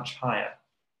much, much higher.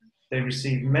 They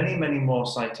receive many, many more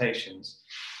citations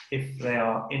if they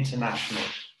are international.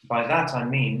 By that I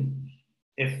mean,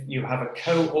 if you have a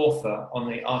co-author on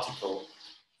the article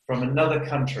from another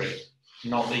country,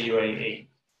 not the UAE.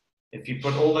 If you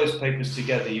put all those papers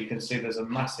together, you can see there's a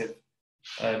massive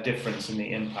difference in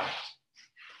the impact.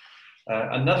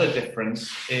 Another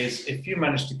difference is if you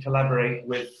manage to collaborate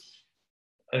with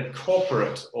a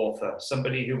corporate author,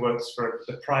 somebody who works for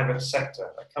the private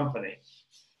sector, a company,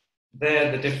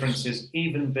 there the difference is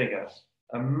even bigger.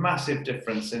 A massive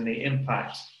difference in the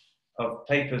impact of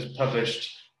papers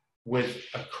published with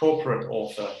a corporate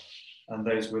author and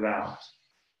those without.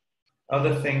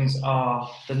 Other things are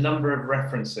the number of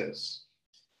references.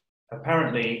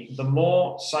 Apparently, the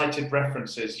more cited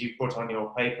references you put on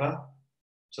your paper,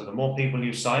 so the more people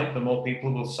you cite, the more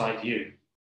people will cite you.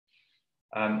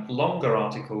 Longer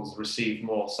articles receive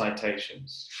more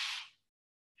citations.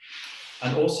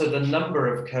 And also the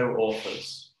number of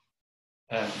co-authors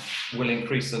will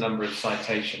increase the number of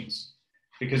citations.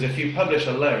 Because if you publish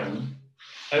alone,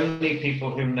 only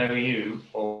people who know you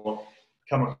or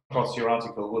come across your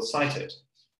article will cite it.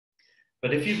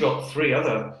 But if you've got 3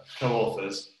 other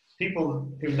co-authors,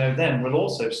 people who know them will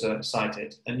also cite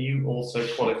it, and you also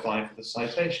qualify for the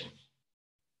citation.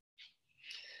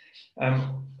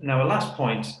 Now, a last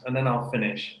point, and then I'll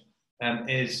finish,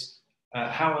 is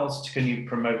how else can you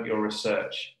promote your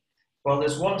research? Well,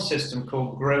 there's one system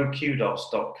called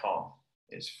growkudos.com.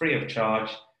 It's free of charge.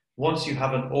 Once you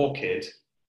have an ORCID,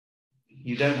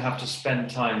 you don't have to spend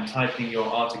time typing your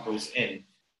articles in.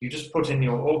 You just put in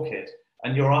your ORCID,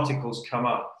 and your articles come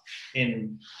up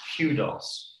in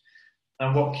Kudos.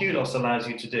 And what Kudos allows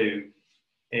you to do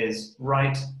is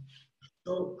write a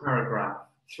short paragraph,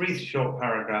 3 short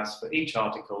paragraphs for each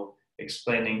article,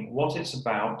 explaining what it's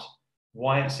about,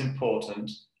 why it's important,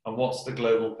 and what's the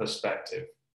global perspective.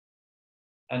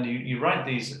 And you write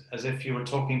these as if you were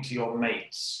talking to your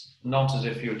mates, not as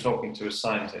if you were talking to a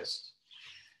scientist.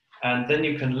 And then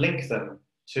you can link them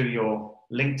to your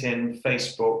LinkedIn,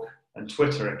 Facebook, and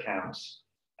Twitter accounts.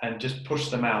 and just push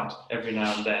them out every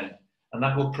now and then. And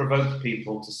that will provoke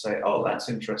people to say, oh, that's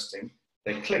interesting.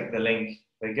 They click the link,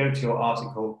 they go to your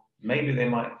article, maybe they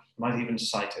might even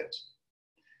cite it.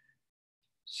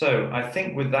 So I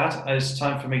think with that, it's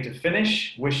time for me to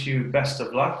finish. Wish you best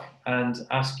of luck and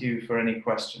ask you for any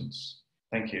questions.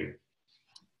 Thank you.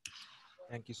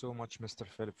 Thank you so much, Mr.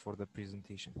 Philip, for the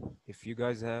presentation. If you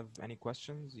guys have any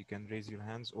questions, you can raise your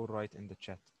hands or write in the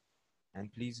chat.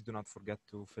 And please do not forget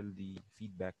to fill the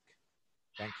feedback.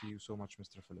 Thank you so much,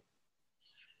 Mr. Philip.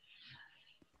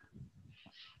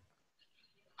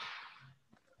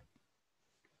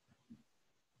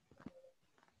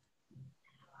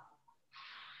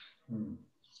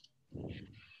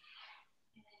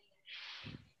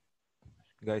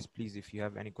 Guys, please, if you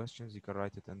have any questions, you can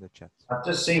write it in the chat. I've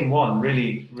just seen one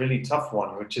really, really tough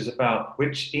one, which is about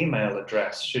which email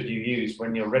address should you use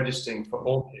when you're registering for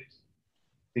ORCID?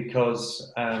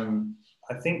 Because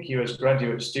I think you as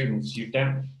graduate students,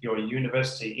 your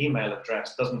university email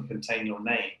address doesn't contain your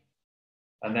name.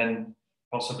 And then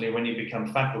possibly when you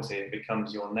become faculty, it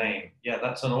becomes your name. Yeah,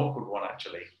 that's an awkward one,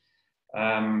 actually.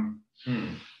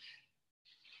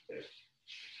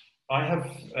 I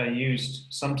have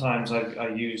sometimes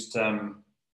I've used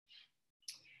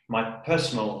my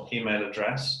personal email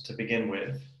address to begin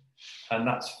with, and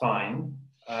that's fine.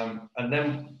 And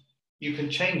then you can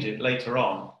change it later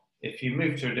on. If you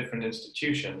move to a different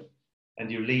institution and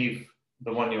you leave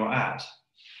the one you're at,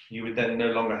 you would then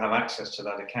no longer have access to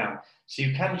that account. So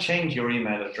you can change your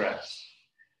email address.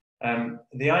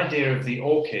 The idea of the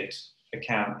ORCID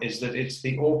account is that it's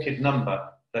the ORCID number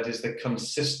that is the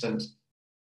consistent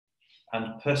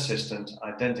and persistent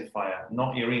identifier,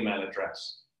 not your email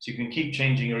address. So you can keep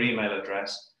changing your email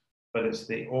address, but it's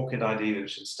the ORCID ID that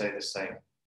should stay the same.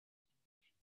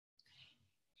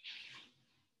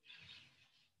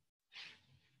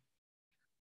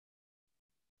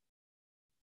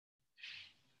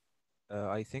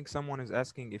 I think someone is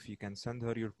asking if you can send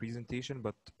her your presentation,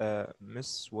 but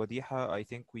Miss Wadiha, I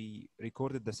think we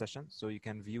recorded the session, so you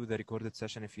can view the recorded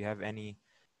session if you have any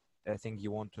thing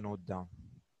you want to note down.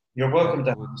 You're welcome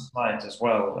to have the slides as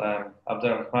well.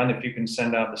 Abdurrahman, if you can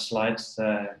send out the slides,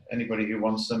 anybody who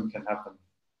wants them can have them.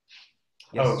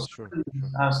 Yes, sure.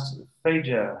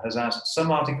 Faja has asked,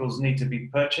 some articles need to be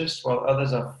purchased while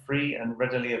others are free and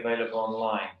readily available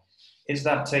online. Is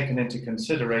that taken into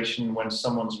consideration when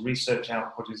someone's research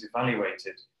output is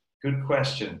evaluated? Good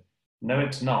question. No,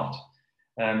 it's not.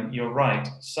 You're right.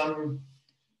 Some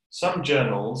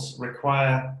journals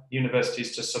require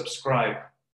universities to subscribe.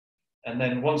 And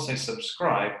then once they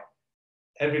subscribe,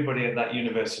 everybody at that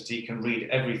university can read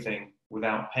everything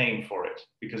without paying for it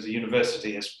because the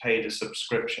university has paid a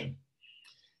subscription.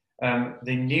 A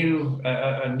new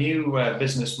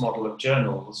business model of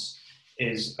journals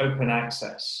is open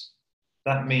access.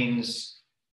 That means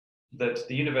that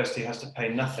the university has to pay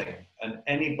nothing and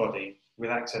anybody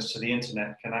with access to the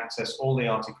internet can access all the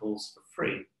articles for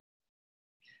free.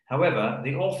 However,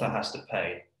 the author has to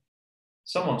pay.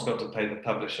 Someone's got to pay the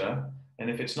publisher, and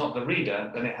if it's not the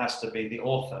reader, then it has to be the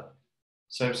author.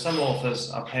 So some authors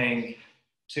are paying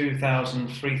 $2,000,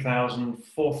 $3,000,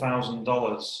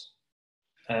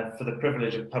 $4,000 for the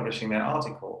privilege of publishing their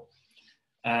article.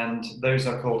 And those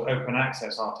are called open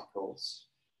access articles.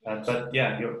 But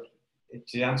yeah,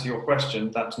 to answer your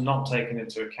question, that's not taken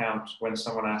into account when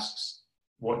someone asks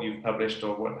what you've published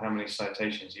or how many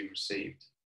citations you've received.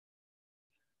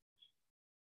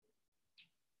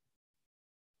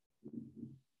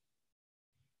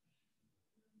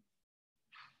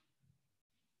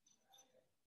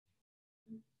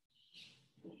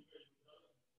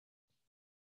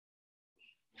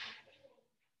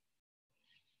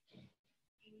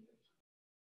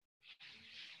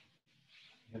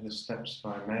 And the steps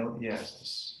by mail,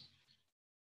 yes.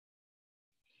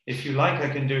 If you like, I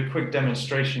can do a quick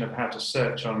demonstration of how to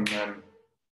search on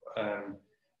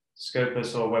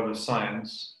Scopus or Web of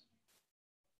Science.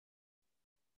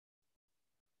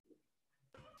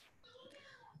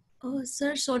 Oh,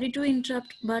 sir, sorry to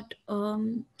interrupt, but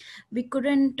we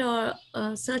couldn't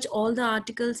search all the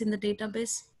articles in the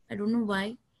database. I don't know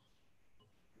why.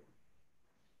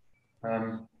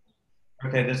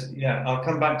 Okay, yeah, I'll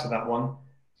come back to that one.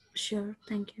 Sure,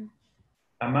 thank you.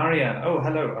 Amaria, oh,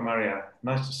 hello, Amaria.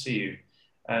 Nice to see you.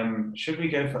 Should we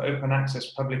go for open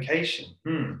access publication?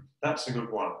 That's a good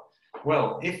one.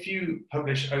 Well, if you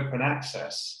publish open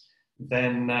access,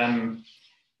 then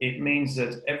it means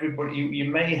that everybody,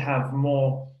 you may have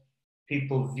more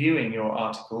people viewing your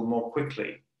article more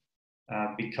quickly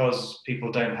because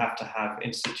people don't have to have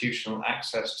institutional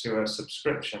access to a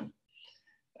subscription.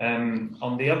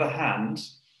 On the other hand,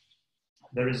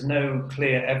 there is no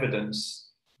clear evidence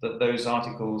that those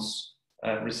articles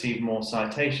receive more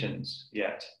citations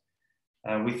yet.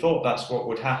 We thought that's what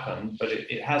would happen, but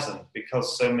it hasn't,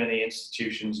 because so many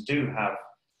institutions do have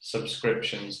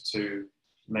subscriptions to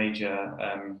major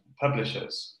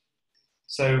publishers.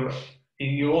 So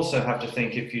you also have to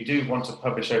think, if you do want to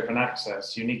publish open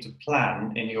access, you need to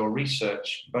plan in your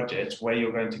research budget where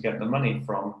you're going to get the money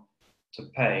from to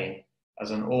pay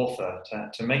as an author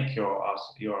to make your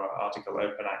article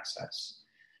open access.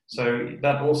 So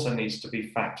that also needs to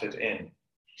be factored in.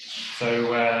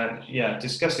 So yeah,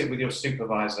 discuss it with your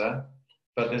supervisor,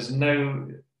 but there's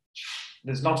not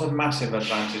a massive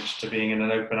advantage to being in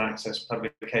an open access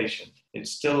publication.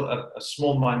 It's still a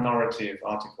small minority of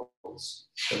articles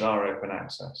that are open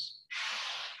access.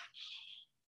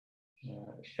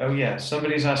 Oh yeah,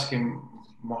 somebody's asking,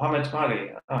 Mohammed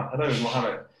Mali. Hello,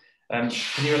 Mohammed.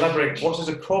 Can you elaborate, what is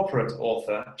a corporate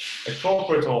author? A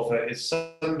corporate author is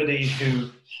somebody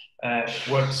who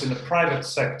works in the private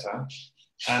sector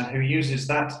and who uses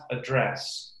that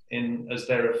address as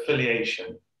their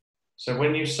affiliation. So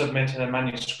when you submit a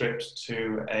manuscript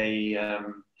to a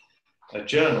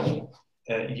journal,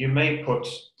 you may put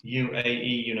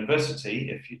UAE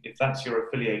University if that's your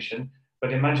affiliation,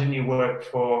 but imagine you work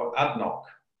for ADNOC.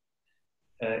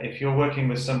 If you're working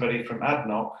with somebody from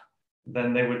ADNOC,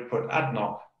 then they would put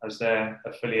ADNOC as their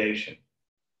affiliation.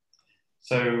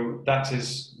 So that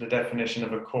is the definition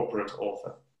of a corporate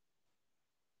author.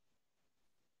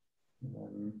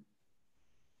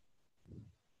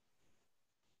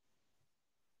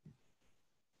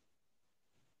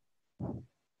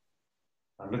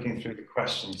 I'm looking through the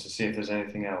questions to see if there's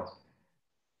anything else.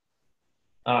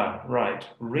 Right.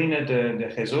 Rina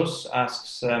de Jesus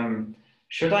asks,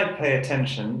 should I pay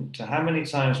attention to how many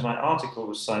times my article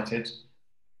was cited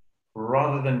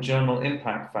rather than journal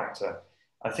impact factor?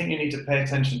 I think you need to pay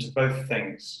attention to both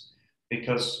things,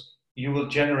 because you will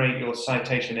generate your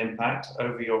citation impact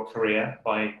over your career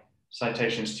by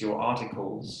citations to your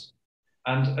articles.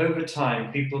 And over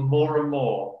time, people more and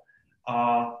more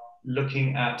are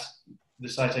looking at the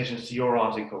citations to your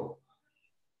article.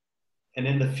 And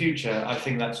in the future, I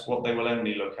think that's what they will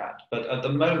only look at. But at the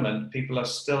moment, people are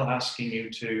still asking you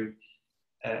to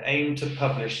aim to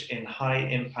publish in high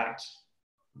impact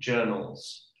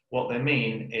journals. What they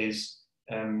mean is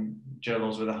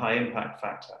journals with a high impact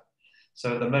factor.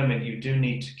 So at the moment, you do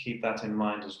need to keep that in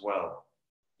mind as well.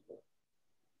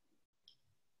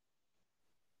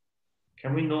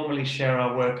 Can we normally share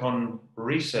our work on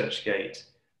ResearchGate,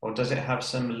 or does it have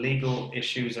some legal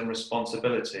issues and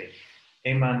responsibility?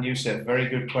 Iman Youssef, very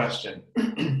good question.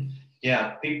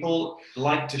 Yeah, people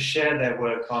like to share their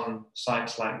work on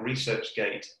sites like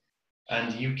ResearchGate,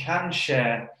 and you can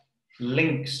share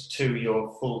links to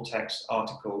your full text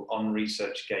article on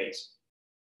ResearchGate,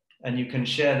 and you can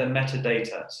share the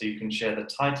metadata, so you can share the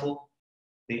title,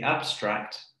 the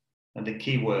abstract, and the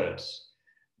keywords.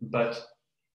 But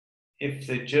if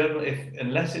the journal,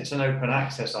 unless it's an open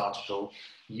access article,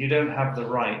 you don't have the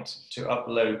right to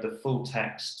upload the full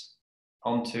text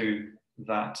onto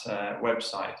that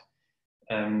website,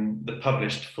 the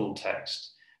published full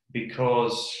text,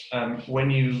 because when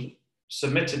you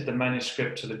submitted the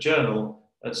manuscript to the journal,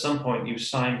 at some point you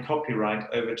signed copyright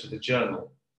over to the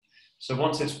journal. So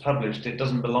once it's published, it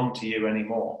doesn't belong to you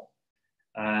anymore.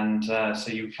 And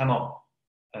so you cannot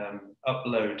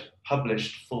upload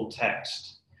published full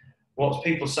text. What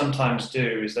people sometimes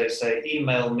do is they say,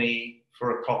 email me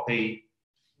for a copy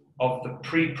of the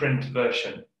preprint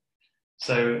version.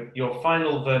 So your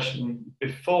final version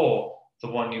before the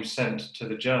one you sent to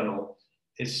the journal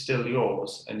is still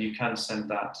yours, and you can send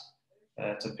that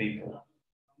to people.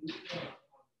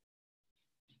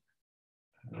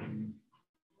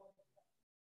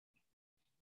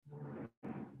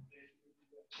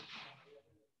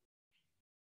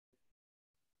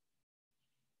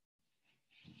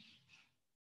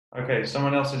 Okay,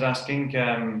 someone else is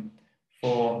asking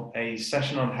for a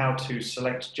session on how to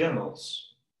select journals.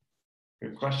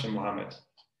 Good question, Mohammed.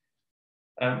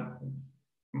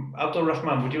 Abdul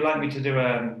Rahman, would you like me to do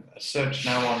a search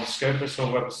now on Scopus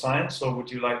or Web of Science, or would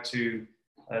you like to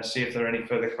see if there are any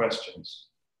further questions?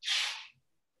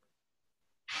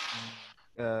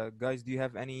 Guys, do you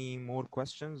have any more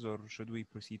questions, or should we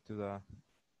proceed to the...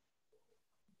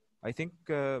 I think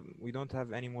we don't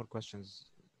have any more questions,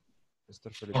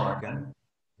 Mr. Philip. All right, then.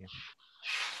 Yeah.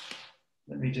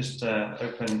 Let me just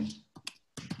open...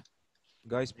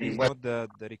 Guys, please note that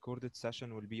the recorded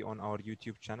session will be on our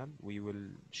YouTube channel. We will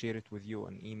share it with you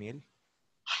on email.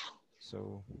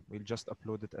 So we'll just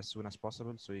upload it as soon as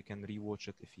possible, so you can rewatch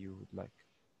it if you would like,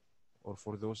 or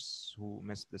for those who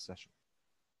missed the session.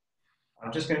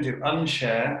 I'm just going to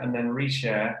unshare and then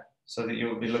reshare so that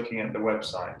you'll be looking at the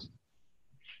website.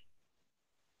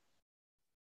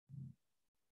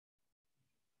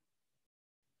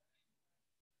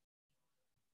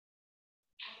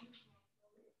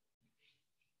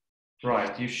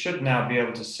 Right, you should now be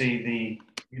able to see the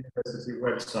university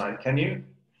website. Can you?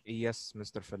 Yes,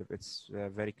 Mr. Philip, it's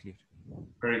very clear.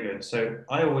 Very good. So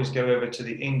I always go over to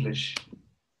the English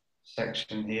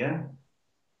section here.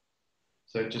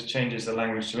 So it just changes the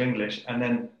language to English. And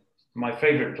then my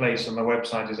favorite place on the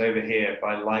website is over here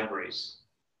by libraries.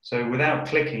 So without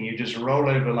clicking, you just roll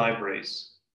over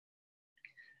libraries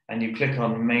and you click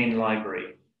on main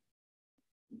library.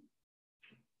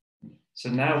 So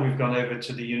now we've gone over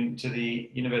to the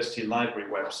university library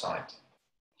website.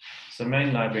 So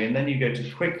main library, and then you go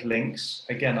to quick links.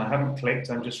 Again, I haven't clicked,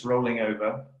 I'm just rolling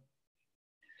over.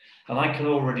 And I can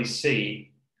already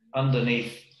see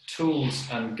underneath tools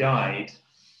and guide,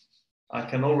 I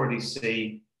can already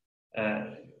see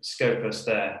Scopus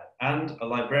there. And a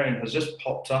librarian has just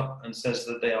popped up and says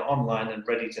that they are online and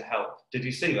ready to help. Did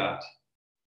you see that?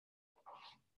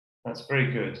 That's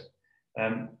very good.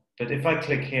 But if I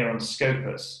click here on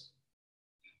Scopus,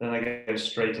 then I go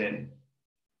straight in.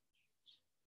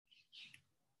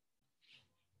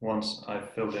 Once I've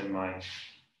filled in my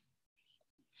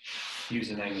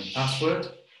username and password.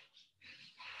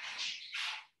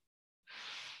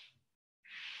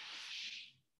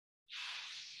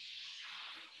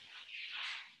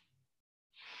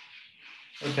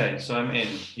 Okay, so I'm in.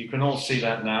 You can all see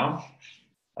that now.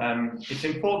 It's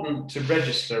important to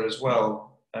register as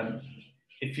well.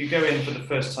 If you go in for the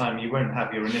first time, you won't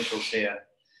have your initials here.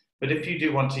 But if you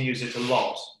do want to use it a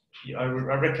lot, I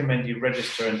recommend you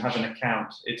register and have an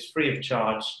account. It's free of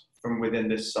charge from within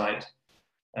this site.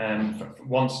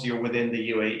 Once you're within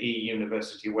the UAE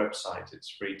university website, it's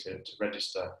free to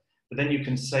register. But then you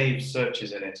can save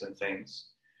searches in it and things.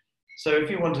 So if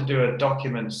you want to do a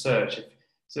document search,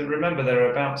 so remember there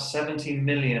are about 70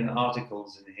 million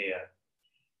articles in here.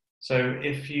 So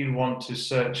if you want to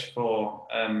search for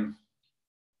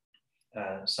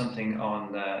something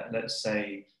on, let's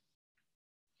say,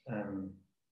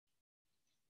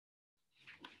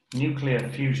 nuclear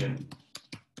fusion,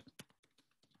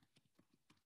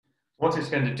 what it's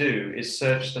going to do is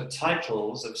search the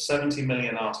titles of 70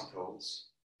 million articles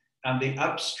and the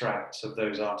abstracts of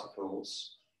those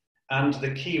articles and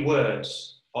the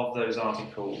keywords of those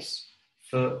articles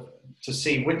to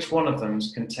see which one of them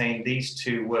contain these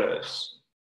two words.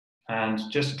 And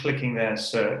just clicking their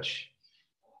search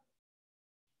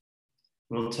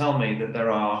will tell me that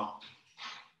there are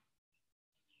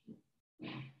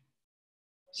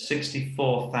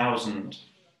 64,000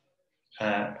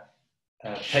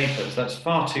 papers. That's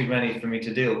far too many for me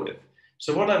to deal with.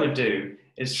 So what I would do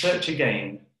is search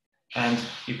again, and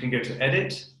you can go to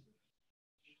edit,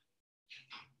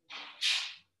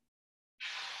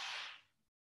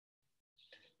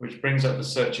 which brings up the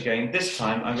search again. This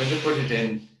time I'm going to put it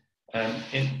in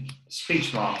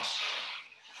speech marks,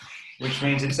 which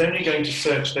means it's only going to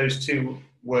search those two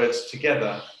words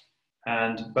together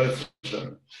and both of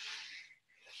them.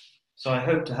 So I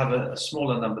hope to have a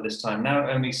smaller number this time. Now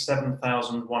only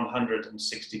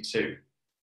 7,162.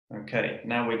 Okay,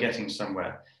 now we're getting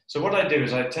somewhere. So what I do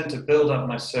is I tend to build up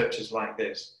my searches like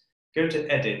this. Go to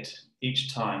edit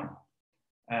each time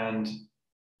and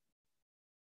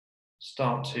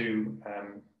start to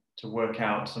work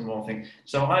out some more things.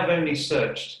 So I've only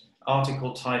searched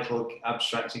article, title,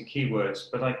 abstract, and keywords,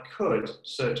 but I could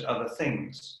search other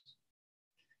things.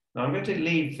 Now I'm going to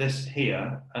leave this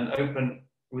here and open,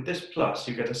 with this plus,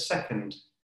 you get a second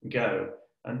go.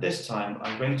 And this time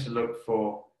I'm going to look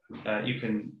for, you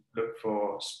can look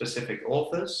for specific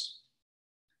authors,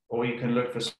 or you can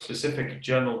look for specific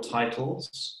journal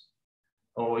titles,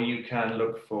 or you can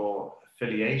look for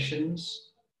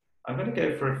affiliations. I'm going to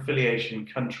go for affiliation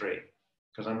country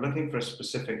because I'm looking for a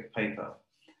specific paper.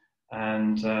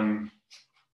 And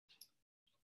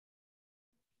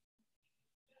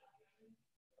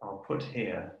I'll put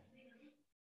here,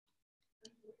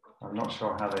 I'm not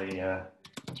sure how they,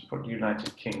 let's put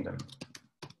United Kingdom.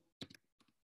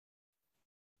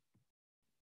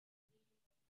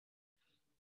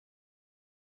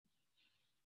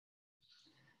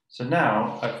 So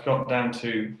now I've got down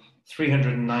to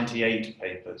 398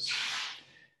 papers.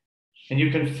 And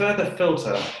you can further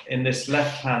filter in this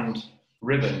left-hand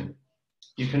ribbon.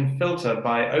 You can filter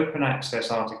by open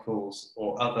access articles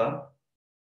or other.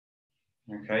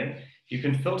 Okay. You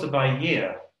can filter by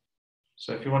year.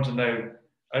 So if you want to know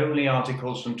only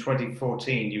articles from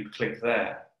 2014, you click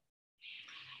there.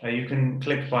 You can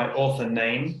click by author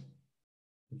name.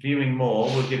 Viewing more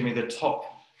will give me the top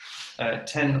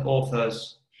 10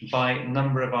 authors by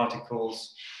number of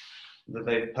articles that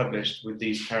they've published with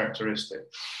these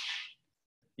characteristics.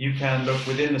 You can look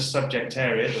within the subject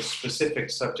area, the specific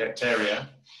subject area,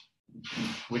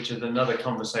 which is another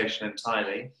conversation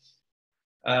entirely.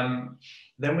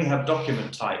 Then we have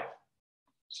document type.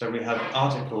 So we have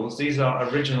articles, these are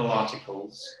original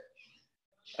articles,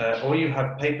 or you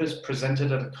have papers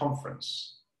presented at a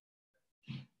conference.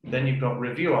 Then you've got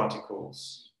review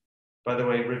articles. By the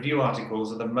way, review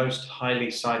articles are the most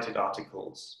highly cited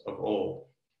articles of all.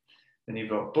 Then you've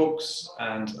got books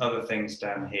and other things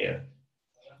down here.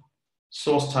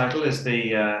 Source title is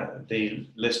the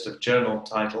list of journal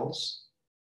titles.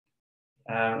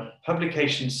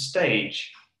 Publication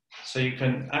stage. So you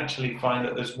can actually find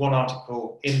that there's one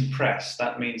article in press.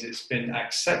 That means it's been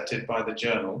accepted by the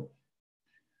journal,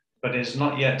 but it's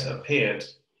not yet appeared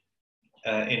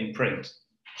in print.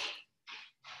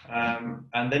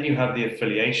 And then you have the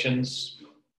affiliations.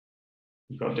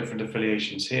 You've got different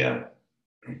affiliations here.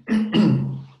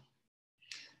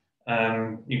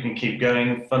 You can keep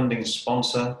going, funding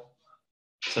sponsor.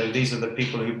 So these are the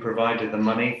people who provided the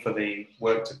money for the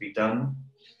work to be done.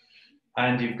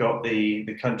 And you've got the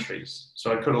countries.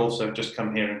 So I could also just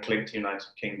come here and click to United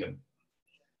Kingdom.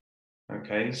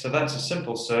 Okay, so that's a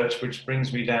simple search, which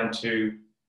brings me down to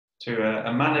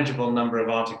a manageable number of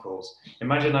articles.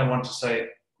 Imagine I want to say,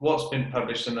 what's been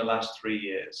published in the last 3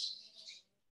 years?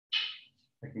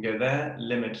 I can go there,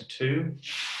 limit to.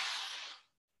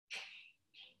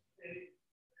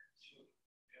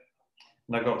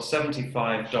 And I've got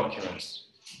 75 documents.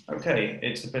 Okay,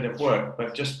 it's a bit of work,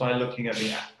 but just by looking at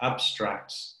the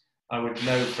abstracts, I would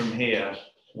know from here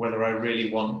whether I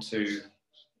really want to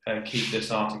keep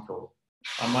this article.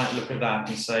 I might look at that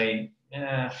and say,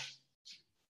 yeah,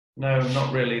 no,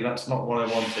 not really, that's not what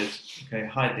I wanted. Okay,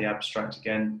 hide the abstract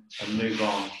again and move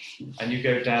on. And you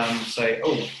go down and say,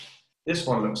 oh, this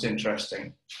one looks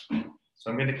interesting. So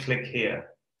I'm going to click here.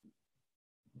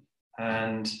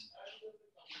 And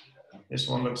this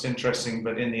one looks interesting,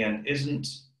 but in the end isn't.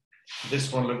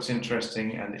 This one looks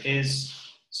interesting and is.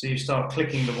 So you start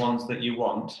clicking the ones that you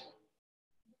want.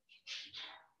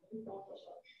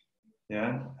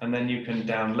 Yeah, and then you can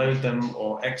download them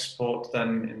or export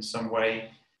them in some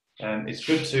way. It's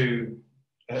good to,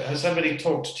 has somebody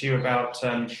talked to you about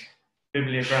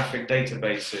bibliographic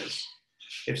databases?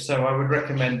 If so, I would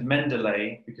recommend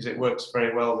Mendeley because it works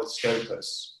very well with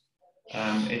Scopus.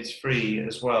 It's free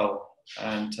as well,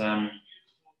 and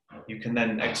you can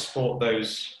then export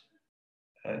those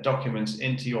documents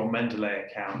into your Mendeley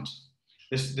account.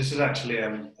 This is actually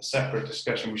a separate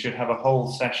discussion. We should have a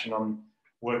whole session on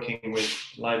working with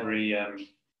library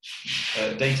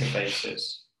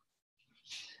databases.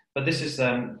 But this is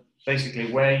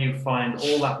basically where you find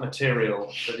all that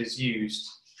material that is used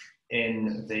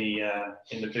in the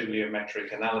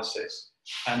bibliometric analysis.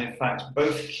 And in fact,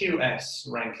 both QS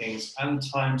rankings and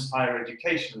Times Higher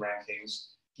Education rankings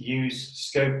use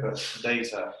Scopus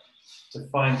data to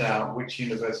find out which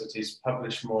universities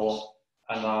publish more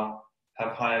and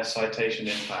have higher citation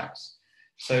impacts.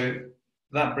 So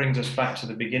that brings us back to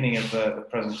the beginning of the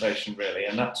presentation, really,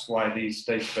 and that's why these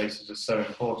databases are so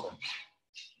important.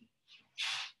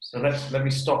 So let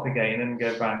me stop again and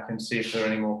go back and see if there are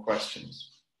any more questions.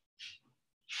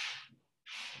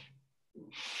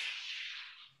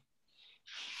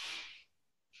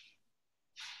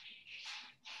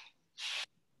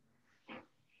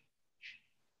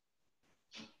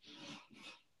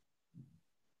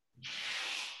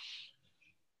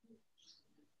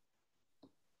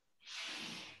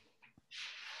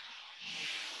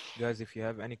 Guys, if you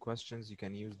have any questions, you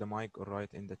can use the mic or write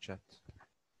in the chat.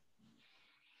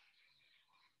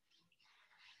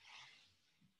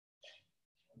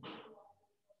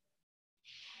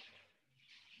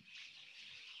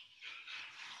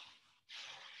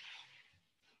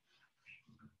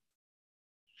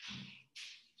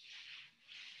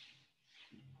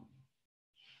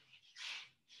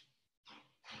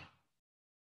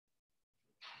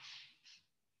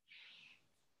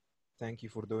 Thank you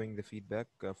for doing the feedback.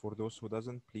 For those who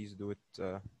doesn't, please do it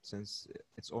since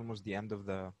it's almost the end of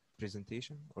the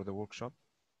presentation or the workshop.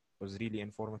 It was really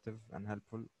informative and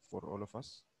helpful for all of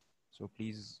us. So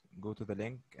please go to the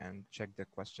link and check the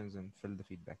questions and fill the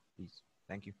feedback, please.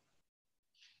 Thank you.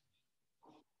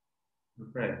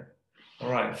 Great.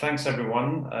 All right. Thanks,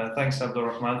 everyone. Thanks, Abdul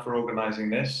Rahman, for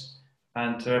organizing this,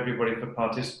 and to everybody for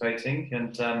participating.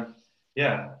 And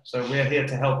yeah, so we're here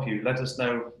to help you. Let us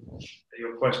know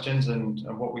your questions and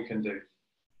what we can do.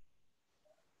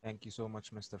 Thank you so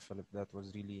much, Mr. Philip. That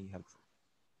was really helpful.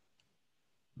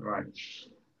 All right.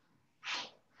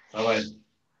 Bye-bye.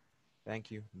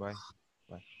 Thank you. Bye.